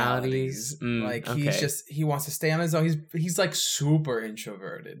personalities. Like he wants to stay on his own. He's like super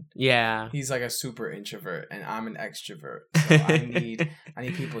introverted. Yeah. He's like a super introvert, and I'm an extrovert. So I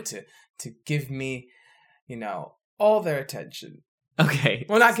need people to give me, all their attention. Okay.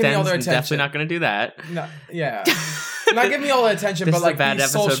 Well, not giving me all their Sten's attention. Definitely not going to do that. No, yeah. Not give me all the attention, This but is like a bad be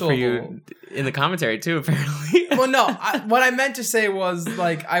episode sociable. for you in the commentary too, apparently. Well, no. What I meant to say was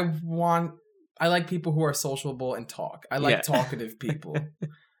like I like people who are sociable and talk. I like talkative people.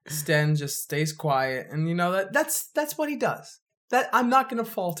 Sten just stays quiet, and that's what he does. That I'm not going to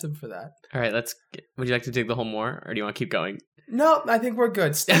fault him for that. All right, would you like to dig the hole more, or do you want to keep going? No, I think we're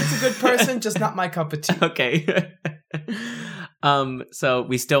good. Sten's a good person, just not my cup of tea. Okay. So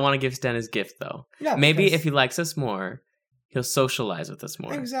we still want to give Sten his gift, though. Yeah, Maybe because- if he likes us more, he'll socialize with us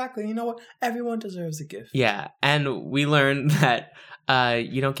more. Exactly. You know what? Everyone deserves a gift. Yeah, and we learned that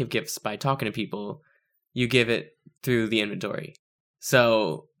you don't give gifts by talking to people. You give it through the inventory.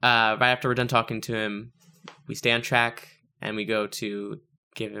 So right after we're done talking to him, we stay on track and we go to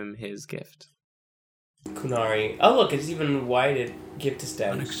give him his gift. Kunari. Oh, look, it's even widened. Give to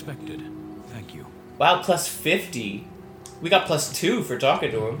Sten. Unexpected. Thank you. Wow, plus 50. We got plus 2 for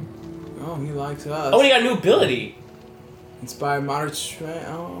talking to him. Oh, he likes us. Oh, and he got a new ability. Inspired moderate strength.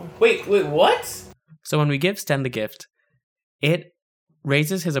 Oh. Wait, what? So when we give Sten the gift, it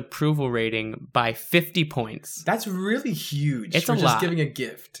raises his approval rating by 50 points. That's really huge. It's for a just lot. giving a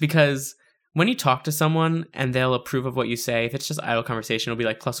gift. Because when you talk to someone and they'll approve of what you say, if it's just idle conversation, it'll be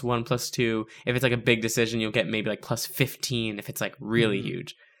like +1, +2. If it's like a big decision, you'll get maybe like +15 if it's like really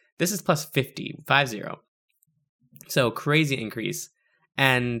huge. This is +50, 50. So crazy increase.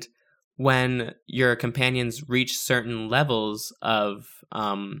 And when your companions reach certain levels of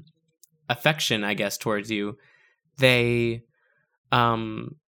affection, I guess, towards you, they how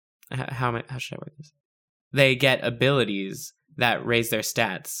should I word this? They get abilities that raise their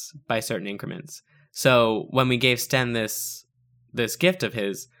stats by certain increments. So when we gave Sten this gift of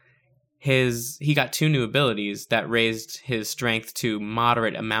his, he got 2 new abilities that raised his strength to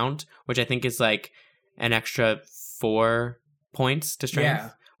moderate amount, which I think is like an extra 4 points to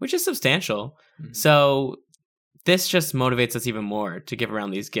strength, which is substantial. Mm-hmm. So this just motivates us even more to give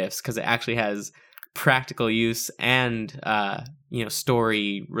around these gifts because it actually has practical use and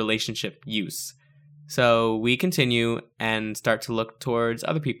story relationship use. So we continue and start to look towards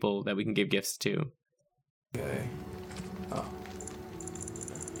other people that we can give gifts to. Okay. Oh.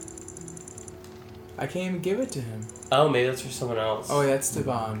 I can't even give it to him. Oh, maybe that's for someone else. Oh, yeah, it's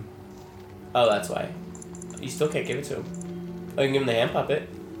Devon. Oh, that's why. You still can't give it to him. Oh, you can give him the hand puppet.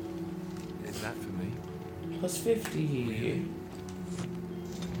 Is that for me? Plus 50.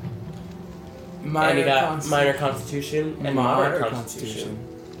 Minor and you got minor constitution and moderate constitution.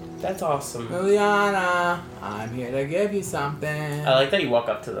 That's awesome. Liliana, I'm here to give you something. I like that you walk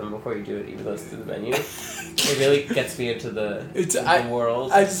up to them before you do it, even though it's through the menu. It really gets me into the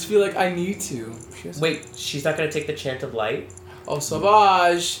world. I just feel like I need to. Wait, she's not going to take the Chant of Light? Oh,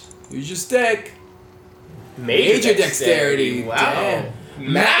 Savage, use your stick. Major dexterity. Wow. Damn.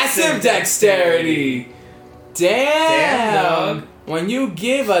 Massive dexterity. Damn. Dog. When you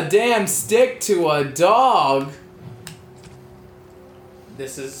give a damn stick to a dog.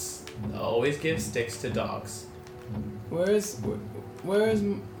 This is always give sticks to dogs. Where's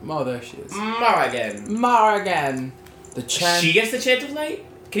oh, there she is. Morrigan. The chant. She gets the Chant of Light?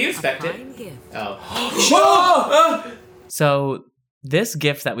 Can you expect it? Oh. So this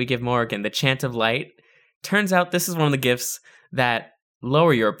gift that we give Morrigan, the Chant of Light, turns out this is one of the gifts that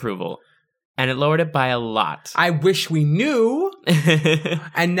lower your approval. And it lowered it by a lot. I wish we knew.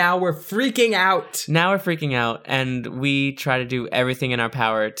 And now we're freaking out. Now we're freaking out, and we try to do everything in our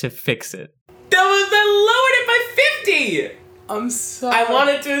power to fix it. That lowered it by 50! I'm sorry. I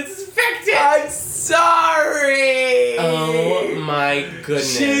wanted to inspect it! I'm sorry! Oh my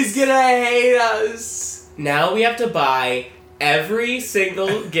goodness. She's gonna hate us. Now we have to buy every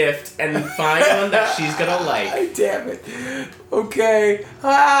single gift and find one that she's gonna like. Damn it. Okay.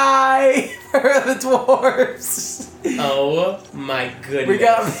 Hi! The dwarves. Oh my goodness. We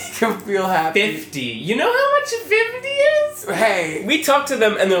gotta make them feel happy. 50. You know how much 50 is? Hey. We talked to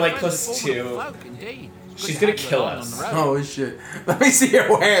them and they're like +2. She's gonna kill us. Oh shit. Let me see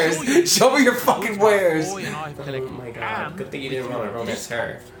your wares. Show me your fucking wares. Oh my god. Good thing you didn't want to romance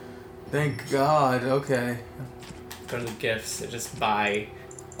her. Thank God. Okay. Go to the gifts and just buy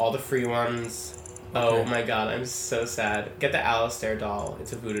all the free ones. Oh my god, I'm so sad. Get the Alistair doll.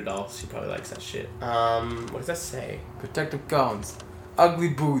 It's a voodoo doll. She probably likes that shit. What does that say? Protective cones.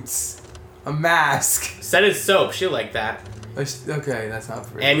 Ugly boots. A mask. Scented soap. She'll like that. Okay, that's not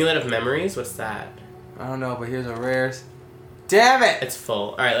free. Amulet of Memories? What's that? I don't know, but here's our rares. Damn it! It's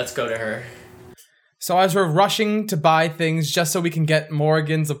full. Alright, let's go to her. So as we're rushing to buy things just so we can get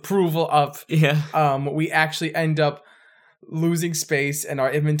Morrigan's approval up, we actually end up losing space and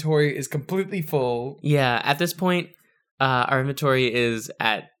our inventory is completely full. Yeah, at this point, our inventory is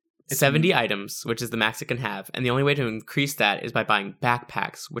at 70 items, which is the max it can have. And the only way to increase that is by buying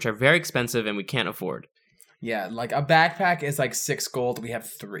backpacks, which are very expensive and we can't afford. Yeah, like a backpack is like 6 gold. We have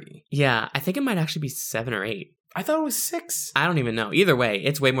 3. Yeah, I think it might actually be 7 or 8. I thought it was 6. I don't even know. Either way,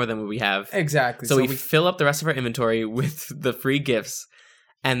 it's way more than what we have. Exactly. So we fill up the rest of our inventory with the free gifts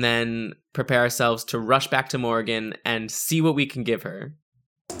and then prepare ourselves to rush back to Morrigan and see what we can give her.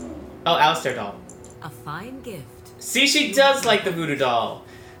 Oh, Alistair doll. A fine gift. See, she does like the voodoo doll.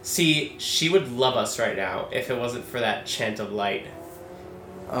 See, she would love us right now if it wasn't for that chant of light.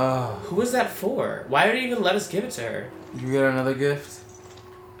 Who was that for? Why did he even let us give it to her? You get another gift?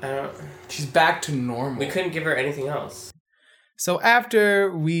 I don't... She's back to normal. We couldn't give her anything else. So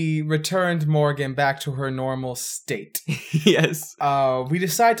after we returned Morgan back to her normal state, Yes. we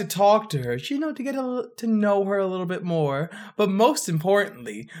decide to talk to her, to get to know her a little bit more, but most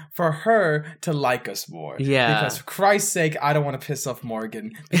importantly, for her to like us more. Yeah. Because for Christ's sake, I don't want to piss off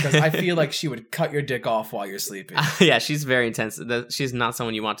Morgan, because I feel like she would cut your dick off while you're sleeping. Yeah, she's very intense. She's not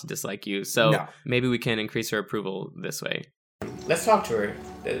someone you want to dislike you, so No. maybe we can increase her approval this way. Let's talk to her.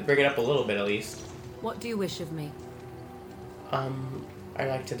 Bring it up a little bit, at least. What do you wish of me? I'd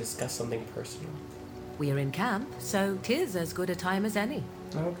like to discuss something personal. We are in camp, so 'tis as good a time as any.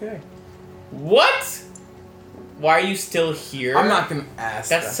 Okay. What? Why are you still here? I'm not going to ask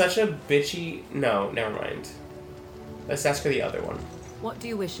That's that. such a bitchy... No, never mind. Let's ask her the other one. What do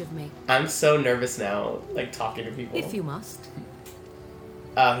you wish of me? I'm so nervous now, like, talking to people. If you must.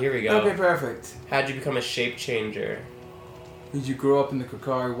 Here we go. Okay, perfect. How'd you become a shape changer? Did you grow up in the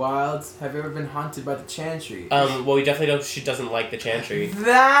Kokari Wilds? Have you ever been haunted by the Chantry? Well, we definitely know she doesn't like the Chantry.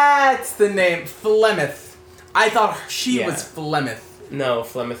 That's the name. Flemeth. I thought she Yeah. was Flemeth. No,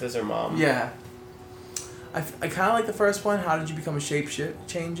 Flemeth is her mom. Yeah. I kind of like the first one. How did you become a shape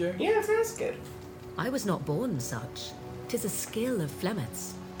changer? Yeah, that's good. I was not born such. 'Tis a skill of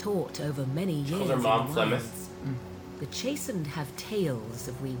Flemeth's, taught over many years. Calls her in mom the Flemeth. wilds. The chastened have tales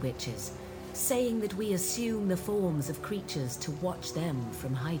of we witches, saying that we assume the forms of creatures to watch them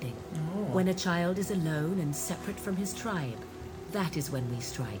from hiding. When a child is alone and separate from his tribe, that is when we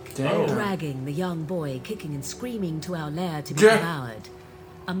strike, Damn. dragging the young boy kicking and screaming to our lair to be Damn. devoured.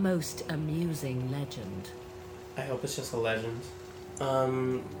 A most amusing legend. I hope it's just a legend.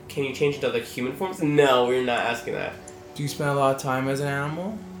 Can you change into other human forms? No, we're not asking that. Do you spend a lot of time as an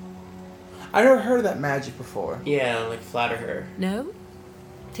animal? I never heard of that magic before. Yeah, like flatter her. No?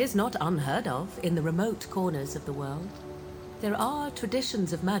 'Tis not unheard of in the remote corners of the world. There are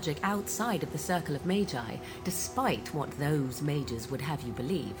traditions of magic outside of the Circle of Magi, despite what those mages would have you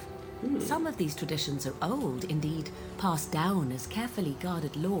believe. Some of these traditions are old, indeed, passed down as carefully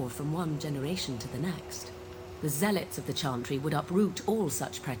guarded lore from one generation to the next. The zealots of the Chantry would uproot all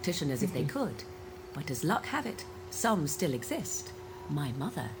such practitioners if they could, but as luck have it, some still exist. My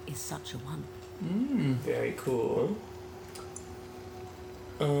mother is such a one. Very cool.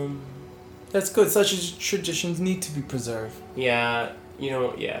 That's good. Such traditions need to be preserved. Yeah,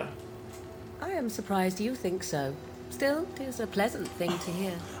 yeah. I am surprised you think so. Still, 'tis a pleasant thing to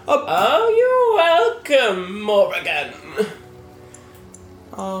hear. Oh, you're welcome, Morrigan.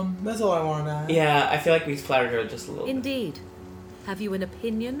 That's all I wanted to ask. Yeah, I feel like we flattered her just a little bit. Indeed. Have you an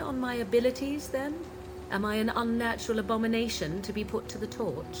opinion on my abilities, then? Am I an unnatural abomination to be put to the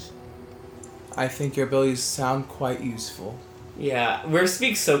torch? I think your abilities sound quite useful. Yeah, we're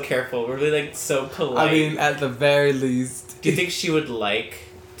being so careful. We're really, like, so polite. I mean, at the very least. Do you think she would like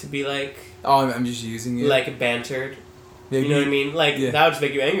to be, like... Oh, I'm just using it. Like, bantered? Maybe, You know what I mean? Like, yeah. that would just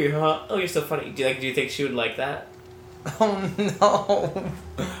make you angry, huh? Oh, you're so funny. Do you think she would like that? Oh no!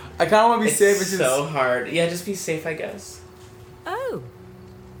 I kind of want to be safe. It's so hard. Yeah, just be safe, I guess. Oh,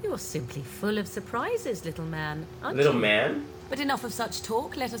 you're simply full of surprises, little man, aren't Little you? man? But enough of such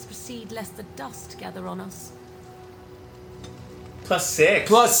talk. Let us proceed, lest the dust gather on us. +6.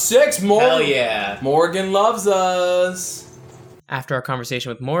 +6, Morgan. Hell yeah. Morgan loves us. After our conversation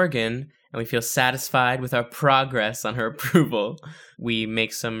with Morgan, and we feel satisfied with our progress on her approval, we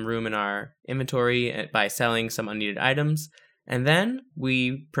make some room in our inventory by selling some unneeded items, and then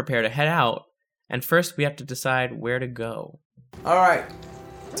we prepare to head out. And first, we have to decide where to go. All right,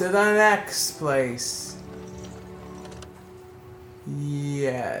 to the next place.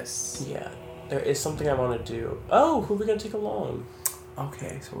 Yes. Yeah, there is something I want to do. Oh, who are we going to take along?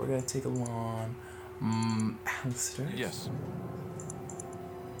 Okay, so we're gonna take along, Alistair. Yes.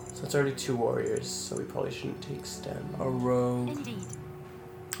 So it's already 2 warriors, so we probably shouldn't take Sten. A rogue. Indeed.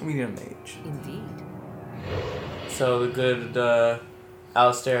 We need a mage. Indeed. So the good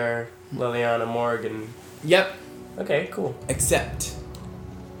Alistair, Liliana, Morgan. Yep. Okay, cool. Except.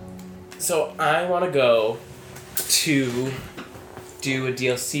 So I want to go to do a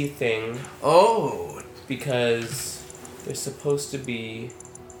DLC thing. Oh. Because there's supposed to be...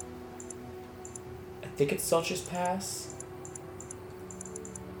 I think it's Sulch's Pass.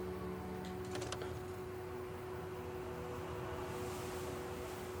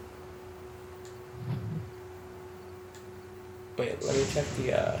 Wait, let me check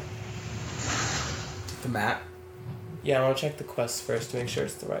the map. Yeah, I want to check the quest first to make sure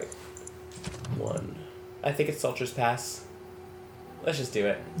it's the right one. I think it's Sulcher's Pass. Let's just do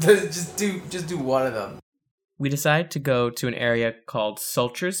it. just do one of them. We decide to go to an area called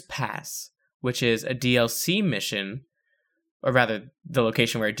Sulcher's Pass, which is a DLC mission, or rather, the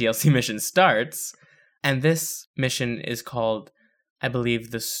location where a DLC mission starts. And this mission is called, I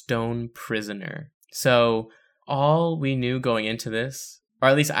believe, the Stone Prisoner. So all we knew going into this, or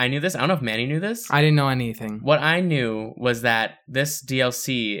at least I knew this, I don't know if Manny knew this. I didn't know anything. What I knew was that this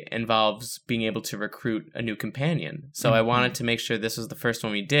DLC involves being able to recruit a new companion. So I wanted to make sure this was the first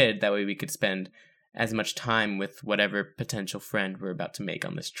one we did. That way we could spend as much time with whatever potential friend we're about to make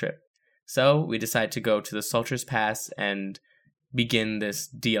on this trip. So we decided to go to the Sulcher's Pass and begin this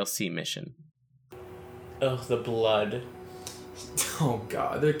DLC mission. Ugh, the blood. Oh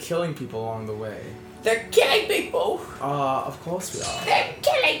god, they're killing people along the way. They're killing people! Of course we are. They're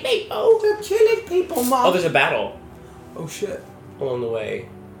killing people! They're killing people, Mom! Oh, there's a battle Oh shit. along the way.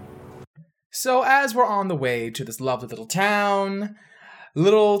 So as we're on the way to this lovely little town,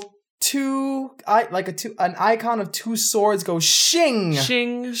 an icon of two swords goes shing,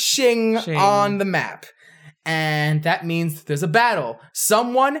 Shing! shing Shing. on the map. And that means there's a battle.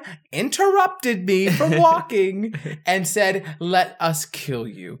 Someone interrupted me from walking and said, "Let us kill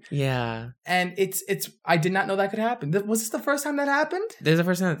you." Yeah. And it's I did not know that could happen. Was this the first time that happened? This is the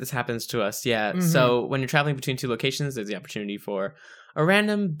first time that this happens to us, yeah. Mhm. So when you're traveling between two locations, there's the opportunity for a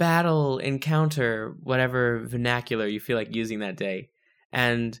random battle, encounter, whatever vernacular you feel like using that day.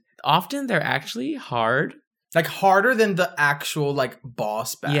 And often they're actually hard. Like harder than the actual like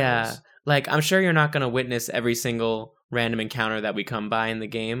boss battles. Yeah. Like, I'm sure you're not going to witness every single random encounter that we come by in the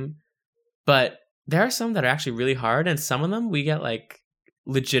game, but there are some that are actually really hard, and some of them we get, like,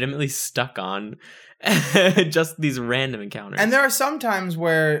 legitimately stuck on just these random encounters. And there are some times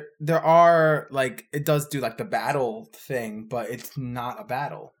where there are, like, it does do, like, the battle thing, but it's not a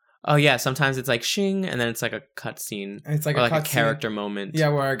battle. Oh, yeah, sometimes it's like shing, and then it's like a cutscene. It's like or a like a cutscene. character moment. Yeah,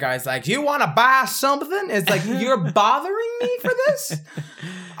 where a guy's like, "You want to buy something?" It's like, "You're bothering me for this?"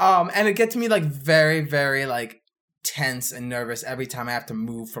 And it gets me, like, very, very, like, tense and nervous every time I have to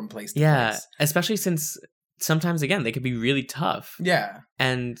move from place to place. Especially since sometimes, again, they could be really tough. Yeah.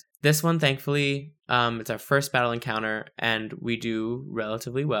 And this one, thankfully, it's our first battle encounter, and we do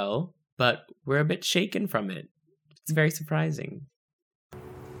relatively well, but we're a bit shaken from it. It's very surprising.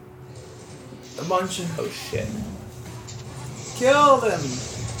 A bunch of... Oh shit. Kill them!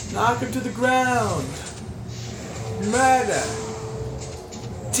 Knock them to the ground! Murder!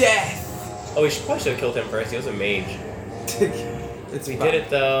 Death! Oh, we probably should have killed him first. He was a mage. We did it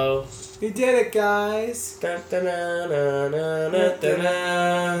though. We did it, guys!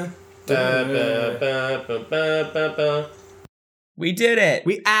 We did it!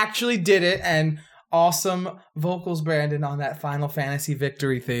 We actually did it, and awesome vocals, Brandon, on that Final Fantasy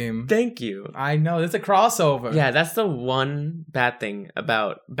victory theme. Thank you. I know, there's a crossover. Yeah, that's the one bad thing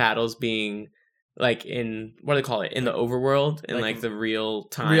about battles being like in, what do they call it? In the overworld, in like the real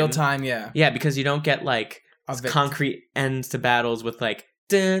time. Real time, yeah. Yeah, because you don't get like concrete ends to battles with like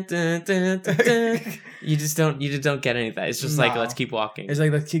dun, dun, dun, dun, dun. you just don't get any of that. It's just like, let's keep walking. It's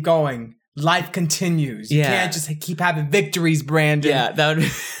like, let's keep going. Life continues. You can't just keep having victories, Brandon. Yeah, that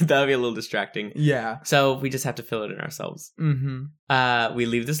would be a little distracting. Yeah. So we just have to fill it in ourselves. Mm-hmm. We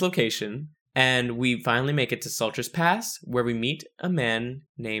leave this location and we finally make it to Sulcher's Pass, where we meet a man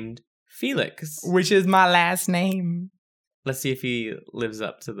named Felix, which is my last name. Let's see if he lives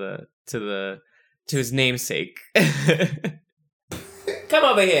up to his namesake. Come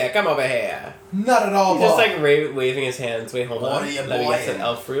over here. Not at all. He's just like waving his hands. Wait, hold on. What are you Let me get some boying?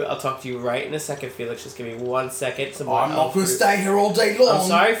 elf fruit. I'll talk to you right in a second, Felix. Just give me 1 second. Some more I'm not elf going to fruit. stay here all day long. I'm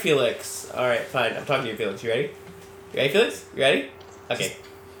sorry, Felix. All right, fine. I'm talking to you, Felix. You ready? You ready, Felix? You ready? Okay.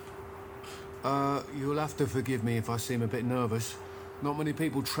 You'll have to forgive me if I seem a bit nervous. Not many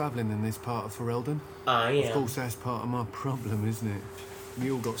people travelling in this part of Ferelden. I am. Of course, that's part of my problem, isn't it?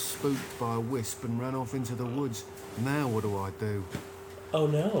 Mule got spooked by a wisp and ran off into the woods. Now what do I do? Oh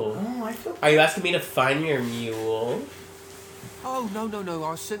no. Oh, I feel... Are you asking me to find your mule? Oh, no.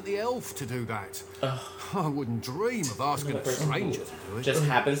 I sent the elf to do that. I wouldn't dream of asking a stranger to do it. Just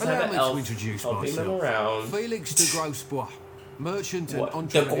happens to have Allow an me elf to introduce helping myself. them around. Felix de Grosbois, merchant and What?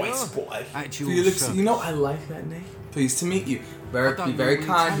 entrepreneur. De Grosbois. At your Felix, service. you know, I like that name. Pleased to meet you. I Be don't very know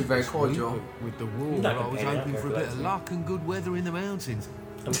kind, be where very it's cordial. from, but with the war, You're not I was comparing hoping that for a bit character, of that's luck and good weather in the mountains.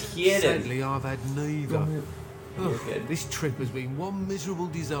 I'm kidding. Sadly, I've had neither. You're good. This trip has been one miserable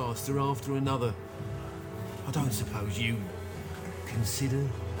disaster after another. I don't suppose you consider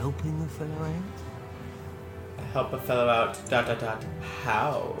helping the fellow out? Help a fellow out. ...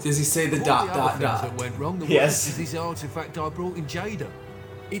 How? Does he say the Of all dot, the other dot, things dot? that went wrong, the Yes. worst is this artifact I brought in Jada.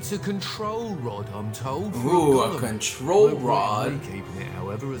 It's a control rod, I'm told. for Ooh, a golem. control No point in rod. me keeping it,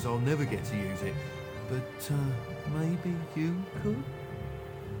 however, as I'll never get to use it. But maybe you could?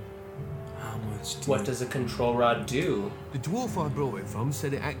 How much do What does a control rod do? The dwarf I brought it from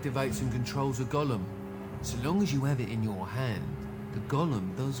said it activates and controls a golem. So long as you have it in your hand, the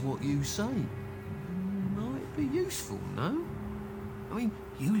golem does what you say. Might be useful, no? I mean,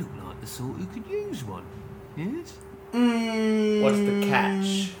 you look like the sort who could use one. Yes? What's the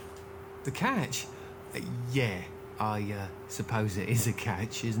catch? The catch? Yeah, I suppose it is a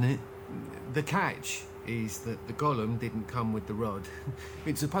catch, isn't it? The catch is that the golem didn't come with the rod.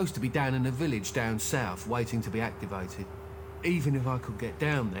 It's supposed to be down in a village down south, waiting to be activated. Even if I could get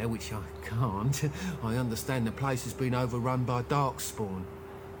down there, which I can't, I understand the place has been overrun by darkspawn.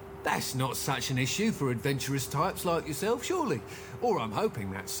 That's not such an issue for adventurous types like yourself, surely. Or I'm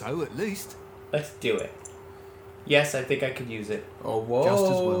hoping that's so, at least. Let's do it. Yes, I think I could use it. Oh, whoa. Just as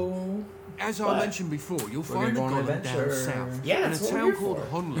well. As What? I mentioned before, you'll We're find the gonna go on golem an down adventure. south. Yeah, in a that's what we're town here called for.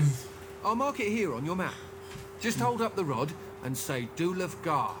 Honlith. I'll mark it here on your map. Just hold up the rod and say Dulav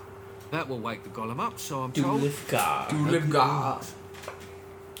Gar. That will wake the golem up, so I'm told. Dulifgar. Dulivgar.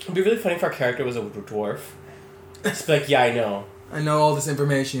 It'd be really funny if our character was a dwarf. Just be like, yeah, I know. I know all this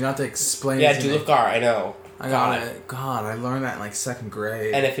information. You don't have to explain Yeah, it to me. Dulifgar, I know. I got it. God, I learned that in like 2nd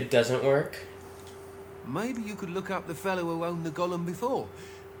grade. And if it doesn't work, Maybe you could look up the fellow who owned the golem before.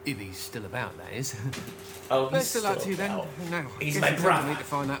 If he's still about, that is. oh, he's Best of luck still to you then. out. Now, He's guess my it's time for brother. me to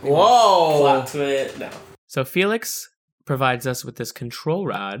find out Whoa! Plot twist. No. So Felix provides us with this control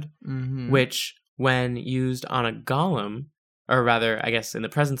rod, Mm-hmm. which, when used on a golem, or rather, I guess in the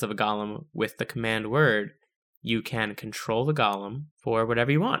presence of a golem with the command word, you can control the golem for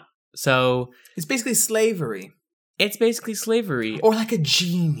whatever you want. So It's basically slavery. it's basically slavery. Or like a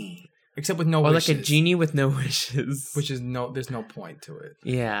genie. Except with no Or wishes. like a genie with no wishes. Which is there's no point to it.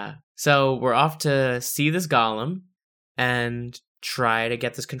 Yeah. So we're off to see this golem and try to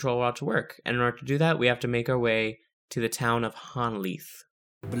get this control rod to work. And in order to do that, we have to make our way to the town of Honleith.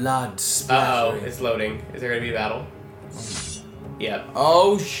 Blood Uh-oh, splattering. it's loading. Is there going to be a battle? Yep.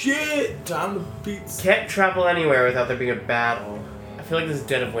 Oh shit! Time to beat. Can't travel anywhere without there being a battle. I feel like this is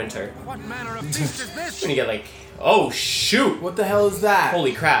dead of winter. What manner of beast is this? When you get like, oh shoot! What the hell is that?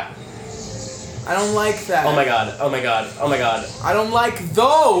 Holy crap. I don't like that. Oh my god, oh my god, oh my god. I don't like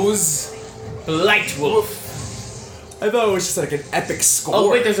those. Blight Wolf. I thought it was just like an epic score.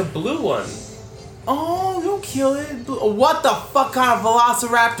 Oh wait, there's a blue one. Oh, don't kill it. What the fuck kind of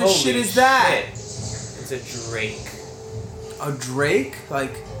Velociraptor Holy shit is that? shit. It's a Drake. A Drake?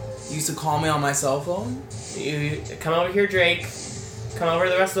 Like, you used to call me on my cell phone? You come over here, Drake. Come over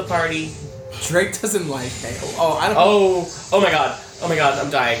to the rest of the party. Drake doesn't like Halo. Oh, I don't Oh my god. Oh my god,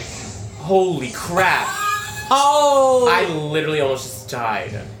 I'm dying. Holy crap. Oh! I literally almost just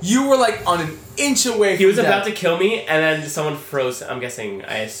died. You were like on an inch away from He was death. about to kill me, and then someone froze. I'm guessing,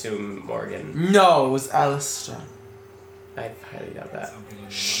 I assume Morgan. No, it was Alistair. I highly doubt that.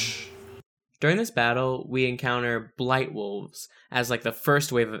 During this battle, we encounter blight wolves as like the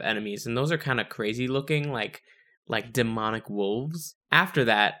first wave of enemies, and those are kind of crazy looking, like demonic wolves. After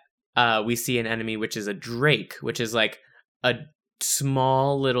that, we see an enemy which is a drake, which is like a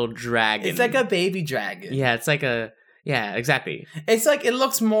small little dragon. It's like a baby dragon. Yeah, it's like a exactly. It's like, it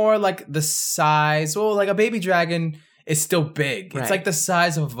looks more like the size, well, like a baby dragon is still big. Right. It's like the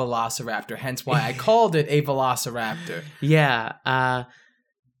size of a velociraptor, hence why I called it a velociraptor. Yeah,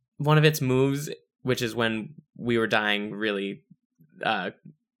 one of its moves, which is when we were dying really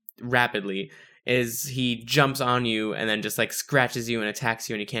rapidly, is he jumps on you and then just like scratches you and attacks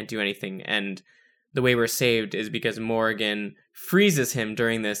you and you can't do anything. And the way we're saved is because Morgan freezes him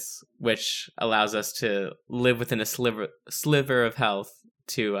during this, which allows us to live within a sliver of health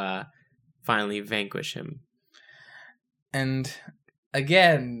to finally vanquish him. And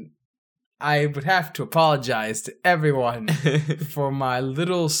again, I would have to apologize to everyone for my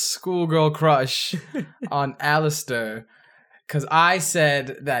little schoolgirl crush on Alistair, because I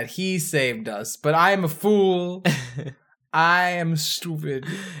said that he saved us, but I am a fool. I am stupid.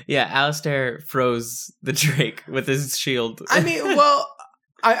 Yeah, Alistair froze the Drake with his shield. I mean, well,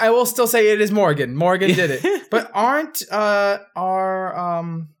 I will still say it is Morgan. Morgan did it. But aren't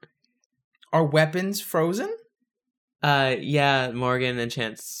our weapons frozen? Yeah, Morgan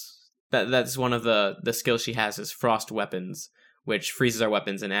enchants. That's one of the skills she has is frost weapons, which freezes our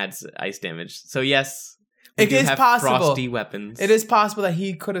weapons and adds ice damage. So yes, we do It is have possible. frosty weapons. It is possible that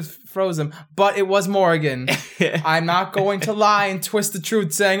he could have frozen, but it was Morgan. I'm not going to lie and twist the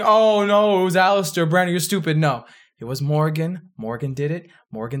truth saying, oh no, it was Alistair, Brandon, you're stupid. No, it was Morgan. Morgan did it.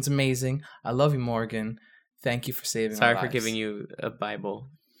 Morgan's amazing. I love you, Morgan. Thank you for saving our Sorry for lives. giving you a Bible.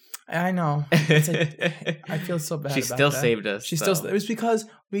 I know. It's like, I feel so bad. She about still that. saved us. She so. still. It was because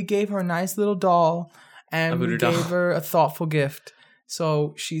we gave her a nice little doll, and we gave her a thoughtful gift.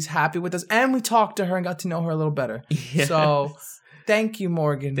 So she's happy with us, and we talked to her and got to know her a little better. Yes. So thank you,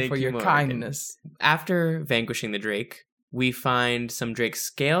 Morgan, for your kindness. After vanquishing the Drake, we find some Drake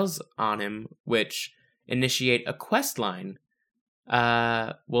scales on him, which initiate a quest line.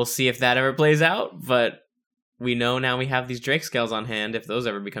 We'll see if that ever plays out, but we know now we have these Drake scales on hand if those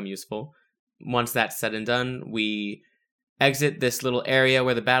ever become useful. Once that's said and done, we exit this little area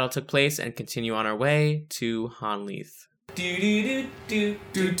where the battle took place and continue on our way to Hanleith.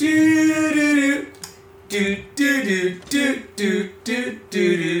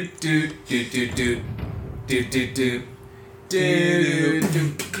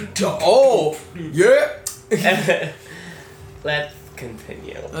 Oh, yeah. Let's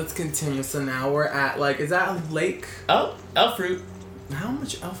continue. So now we're at, like, is that a lake? Oh, elf fruit. How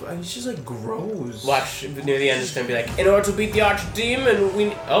much elf? It's just like grows. Watch, near the end it's going to be like, in order to beat the archdemon,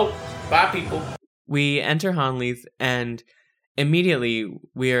 we... Oh, bye, people. We enter Hanleith, and immediately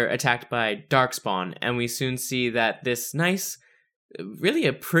we are attacked by Darkspawn, and we soon see that this nice, really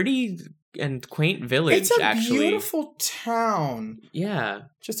a pretty and quaint village, it's a actually. Beautiful town. Yeah.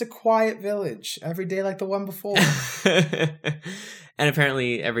 Just a quiet village. Every day like the one before. And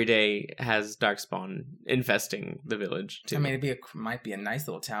apparently every day has Darkspawn infesting the village, too. I mean, might be a nice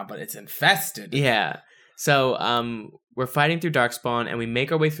little town, but it's infested. Yeah. So we're fighting through Darkspawn, and we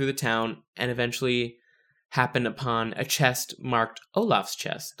make our way through the town, and eventually happen upon a chest marked Olaf's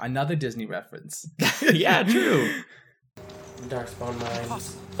chest. Another Disney reference. Yeah, true. Darkspawn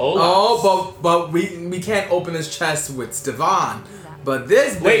mines. Olaf. Oh, but we can't open this chest with Stevan. But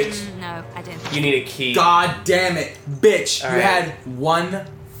this bitch... No, I don't. You need a key. God damn it, bitch. All you right. had one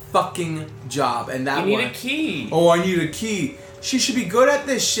fucking job, and that You need a key. Oh, I need a key. She should be good at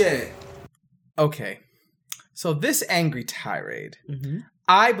this shit. Okay. So this angry tirade,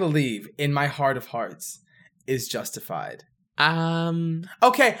 I believe, in my heart of hearts, is justified.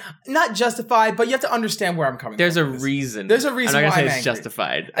 Okay, not justified, but you have to understand where I'm coming There's from. a reason. There's a reason I'm why not gonna I'm say angry. it's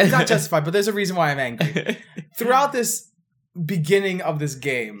justified. It's not justified, but there's a reason why I'm angry. Throughout this beginning of this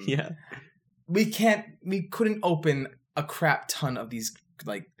game, we couldn't open a crap ton of these,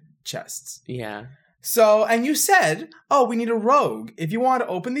 like, chests. Yeah. So, and you said, oh, we need a rogue. If you want to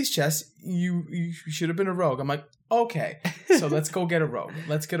open these chests, you should have been a rogue. I'm like, okay, so let's go get a rogue.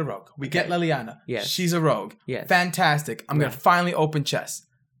 Let's get a rogue. We get Leliana. Yes. She's a rogue. Yes. Fantastic. I'm going to finally open chests.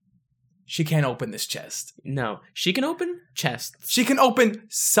 She can't open this chest. No. She can open chests. She can open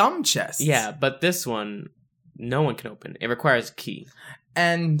some chests. Yeah, but this one, no one can open. It requires a key.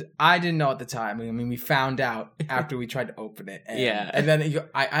 And I didn't know at the time. I mean, we found out after we tried to open it. And, Yeah. And then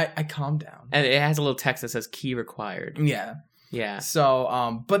I calmed down. And it has a little text that says key required. Yeah. Yeah.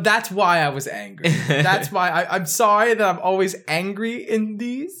 So, but that's why I was angry. That's why I'm sorry that I'm always angry in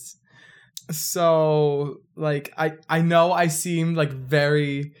these. So, like, I know I seem like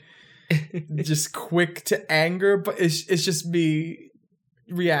very just quick to anger, but it's just me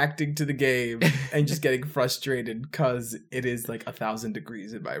reacting to the game and just getting frustrated because it is like 1,000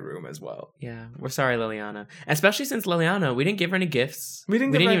 degrees in my room as well. Yeah, we're sorry, Leliana. Especially since Leliana, we didn't give her any gifts. We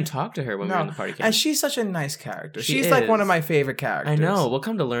didn't even talk to her when we were in the party camp. And she's such a nice character. She's She's like one of my favorite characters. I know. We'll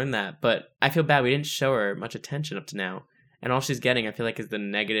come to learn that, but I feel bad we didn't show her much attention up to now. And all she's getting, I feel like, is the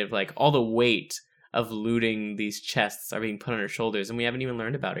negative, like, all the weight of looting these chests are being put on her shoulders, and we haven't even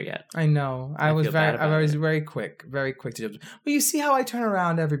learned about her yet. I know. I was very quick to judge. Well, you see how I turn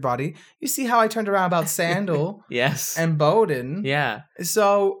around, everybody. You see how I turned around about Sandal, yes, and Bowden. Yeah.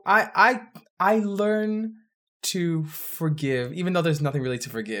 So I learn to forgive, even though there's nothing really to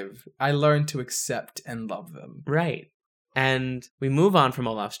forgive. I learn to accept and love them. Right. And we move on from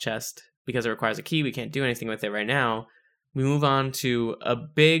Olaf's chest because it requires a key. We can't do anything with it right now. We move on to a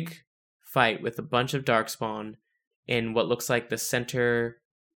big fight with a bunch of Darkspawn in what looks like the center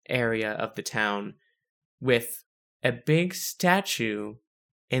area of the town, with a big statue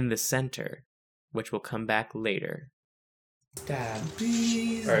in the center, which will come back later. Stab.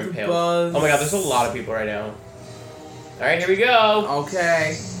 Or impaled. Oh my god, there's a lot of people right now. Alright, here we go.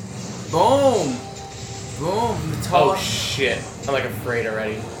 Okay. Boom. Boom. The tall... Oh shit. I'm like afraid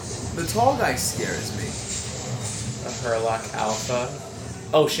already. The tall guy scares me. A Herlock Alpha.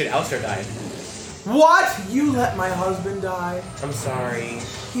 Oh shit, Alistair died. What? You let my husband die? I'm sorry.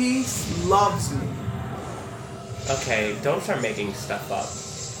 He loves me. Okay, don't start making stuff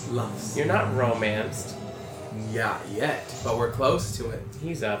up. Loves. You're not romanced. Yeah, yet. But we're close to it.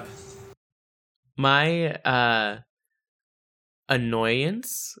 He's up. My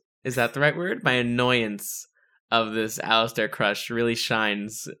annoyance, is that the right word? My annoyance of this Alistair crush really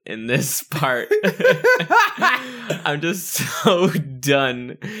shines in this part. I'm just so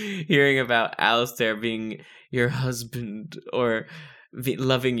done hearing about Alistair being your husband or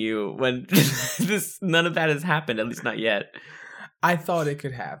loving you when none of that has happened, at least not yet. I thought it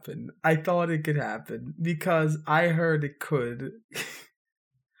could happen. Because I heard it could.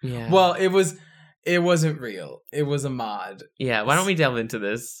 Yeah. Well, it wasn't real. It was a mod. Yeah, why don't we delve into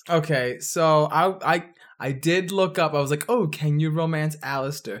this? Okay, so I did look up. I was like, oh, can you romance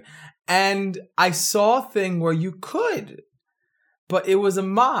Alistair? And I saw a thing where you could, but it was a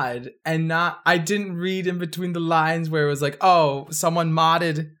mod and I didn't read in between the lines where it was like, oh, someone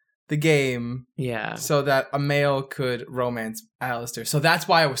modded the game. Yeah. So that a male could romance Alistair. So that's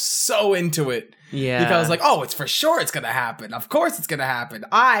why I was so into it. Yeah. Because I was like, oh, it's for sure it's going to happen. Of course it's going to happen.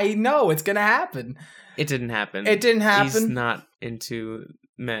 I know it's going to happen. It didn't happen. He's not into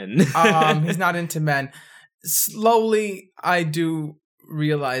men. He's not into men. Slowly, I do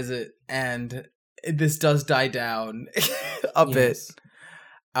realize it, and this does die down a bit.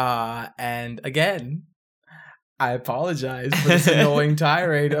 And again, I apologize for this annoying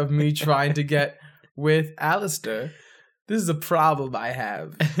tirade of me trying to get with Alistair. This is a problem I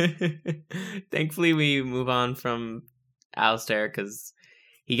have. Thankfully, we move on from Alistair because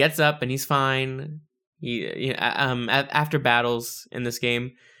he gets up and he's fine. After battles in this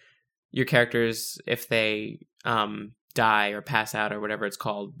game, your characters, if they die or pass out or whatever it's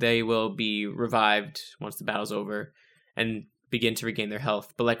called, they will be revived once the battle's over and begin to regain their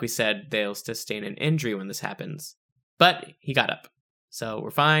health. But like we said, they'll sustain an injury when this happens. But he got up, so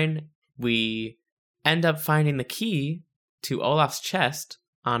we're fine. We end up finding the key to Olaf's chest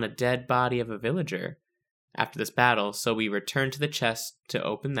on a dead body of a villager after this battle, so we return to the chest to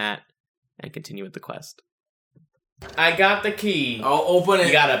open that and continue with the quest. I got the key. I'll open it.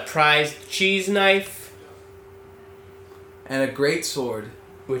 You got a prized cheese knife. And a great sword.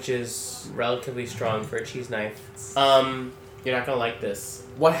 Which is relatively strong for a cheese knife. You're not gonna like this.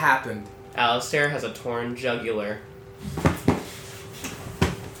 What happened? Alistair has a torn jugular.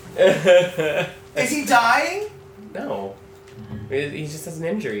 Is he dying? No. He just has an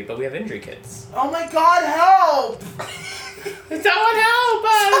injury, but we have injury kits. Oh my god, help! Someone help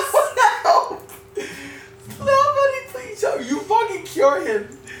us! Someone help! Somebody please help. You fucking cure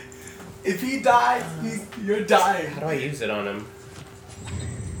him. If he dies, you're dying. How do I use it on him?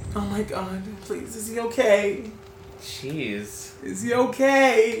 Oh my god, please, is he okay? Jeez. Is he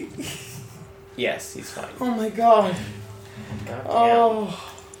okay? Yes, he's fine. Oh my god. God damn.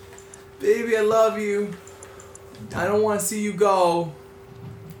 Oh, baby, I love you. I don't want to see you go.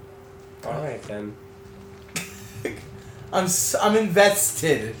 Alright then. I'm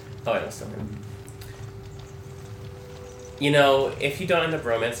invested. Oh, I know something. You know, if you don't end up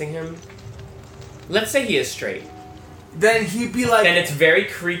romancing him, let's say he is straight. Then he'd be like... Then it's very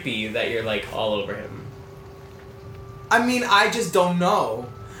creepy that you're, like, all over him. I mean, I just don't know.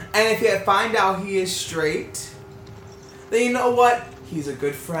 And if you find out he is straight, then you know what? He's a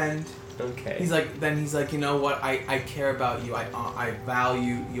good friend. Okay. He's like, you know what? I care about you. I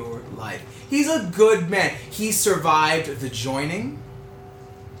value your life. He's a good man. He survived the joining.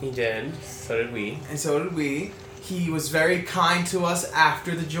 He did. So did we. And so did we. He was very kind to us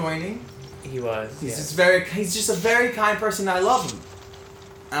after the joining. He was. He's just a very kind person. I love him.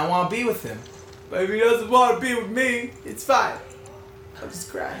 And I want to be with him. But if he doesn't want to be with me, it's fine. I'll just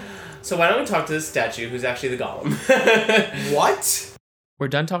cry. So why don't we talk to this statue who's actually the golem? What? We're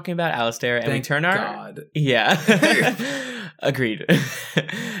done talking about Alistair and Thank we turn our... God. Yeah. Agreed.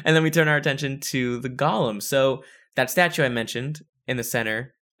 And then we turn our attention to the golem. So that statue I mentioned in the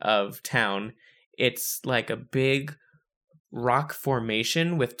center of town, it's like a big rock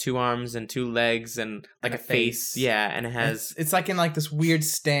formation with 2 arms and 2 legs and like and a face. Yeah, and it has... It's like in like this weird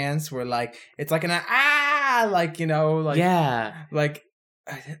stance where like, it's like like, you know, like... Yeah.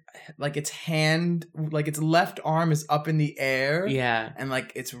 Like its hand, like its left arm is up in the air. Yeah. And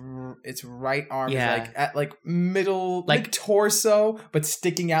like its right arm Yeah. is like at like middle, like torso, but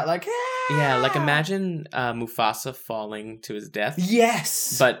sticking out like... Yeah, like imagine Mufasa falling to his death.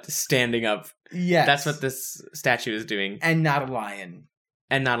 Yes! But standing up. Yes. That's what this statue is doing. And not a lion.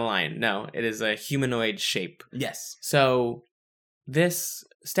 And not a lion. No, it is a humanoid shape. Yes. So this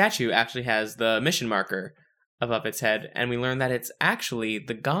statue actually has the mission marker above its head, and we learn that it's actually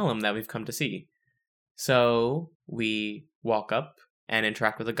the golem that we've come to see. So we walk up and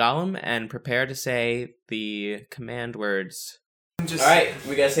interact with the golem and prepare to say the command words. Alright,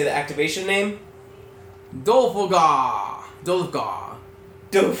 we gotta say the activation name. Dolfgar.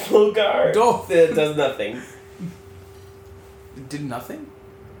 It does nothing. Did nothing?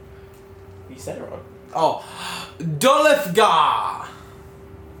 You said it wrong. Oh, Dolithgar!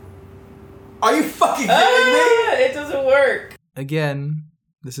 Are you fucking kidding me? It doesn't work. Again,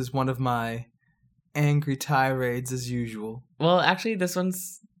 this is one of my angry tirades as usual. Well, actually, this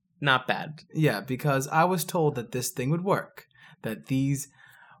one's not bad. Yeah, because I was told that this thing would work. That these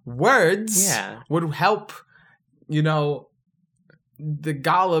words would help, you know, the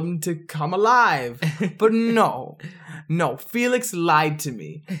golem to come alive. But no, Felix lied to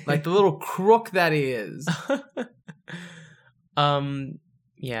me. Like the little crook that he is.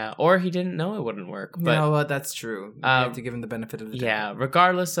 Yeah, or he didn't know it wouldn't work. But, you know what? That's true. You have to give him the benefit of the doubt. Yeah,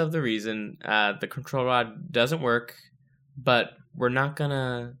 regardless of the reason, the control rod doesn't work, but we're not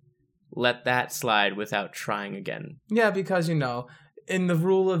gonna let that slide without trying again. Yeah, because, you know, in the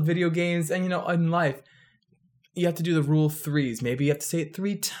rule of video games and, you know, in life, you have to do the rule 3s. Maybe you have to say it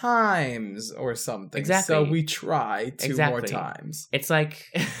 3 times or something. Exactly. So we try 2 more times. It's like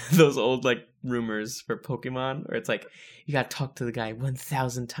those old, like, rumors for Pokemon, where it's like, you gotta talk to the guy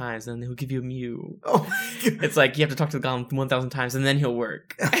 1,000 times and then he'll give you a Mew. Oh my God. It's like, you have to talk to the golem 1,000 times and then he'll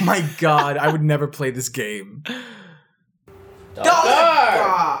work. Oh my God, I would nenever play this game.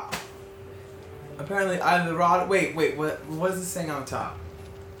 Dolithgar! Apparently, either the rod... Wait, what is this saying on top?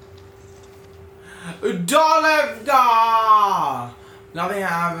 Dolithgar! Nothing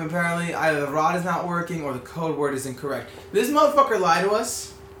happened. Apparently, either the rod is not working or the code word is incorrect. This motherfucker lied to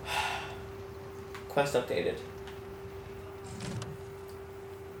us. Quest updated.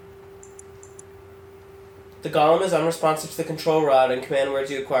 The golem is unresponsive to the control rod and command words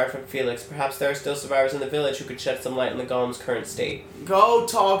you acquired from Felix. Perhaps there are still survivors in the village who could shed some light on the golem's current state. Go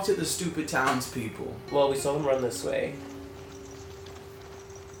talk to the stupid townspeople. Well, we saw them run this way.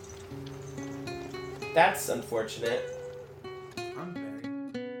 That's unfortunate. I'm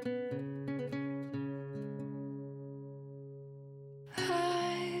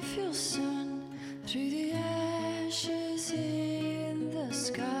I feel sun through the ashes in the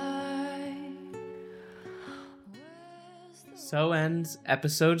sky. So ends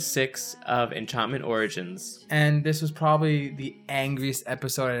episode 6 of Enchantment Origins. And this was probably the angriest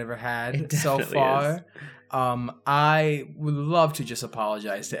episode I've ever had so far. I would love to just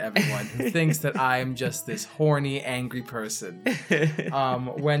apologize to everyone who thinks that I am just this horny, angry person.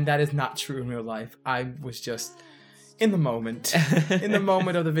 When that is not true in real life. I was just in the moment. In the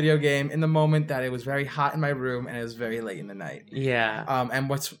moment of the video game. In the moment that it was very hot in my room and it was very late in the night. Yeah. And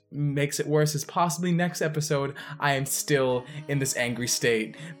what makes it worse is possibly next episode I am still in this angry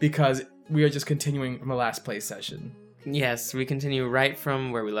state because we are just continuing from the last play session. Yes, we continue right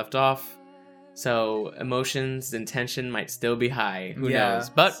from where we left off. So emotions and tension might still be high. Who knows?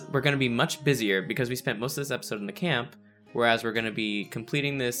 But we're going to be much busier because we spent most of this episode in the camp, whereas we're going to be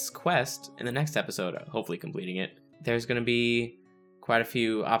completing this quest in the next episode, hopefully completing it. There's going to be quite a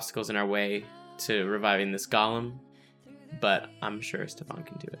few obstacles in our way to reviving this golem, but I'm sure Stefan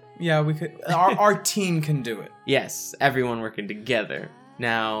can do it. Yeah, we could. Our team can do it. Yes, everyone working together.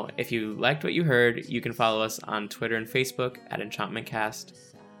 Now, if you liked what you heard, you can follow us on Twitter and Facebook at EnchantmentCast,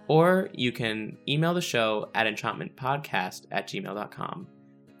 or you can email the show at enchantmentpodcast@gmail.com.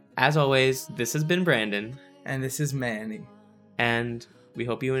 As always, this has been Brandon. And this is Manny. And we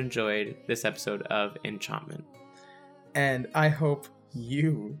hope you enjoyed this episode of Enchantment. And I hope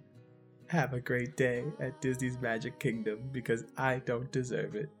you have a great day at Disney's Magic Kingdom because I don't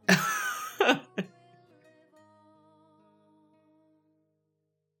deserve it.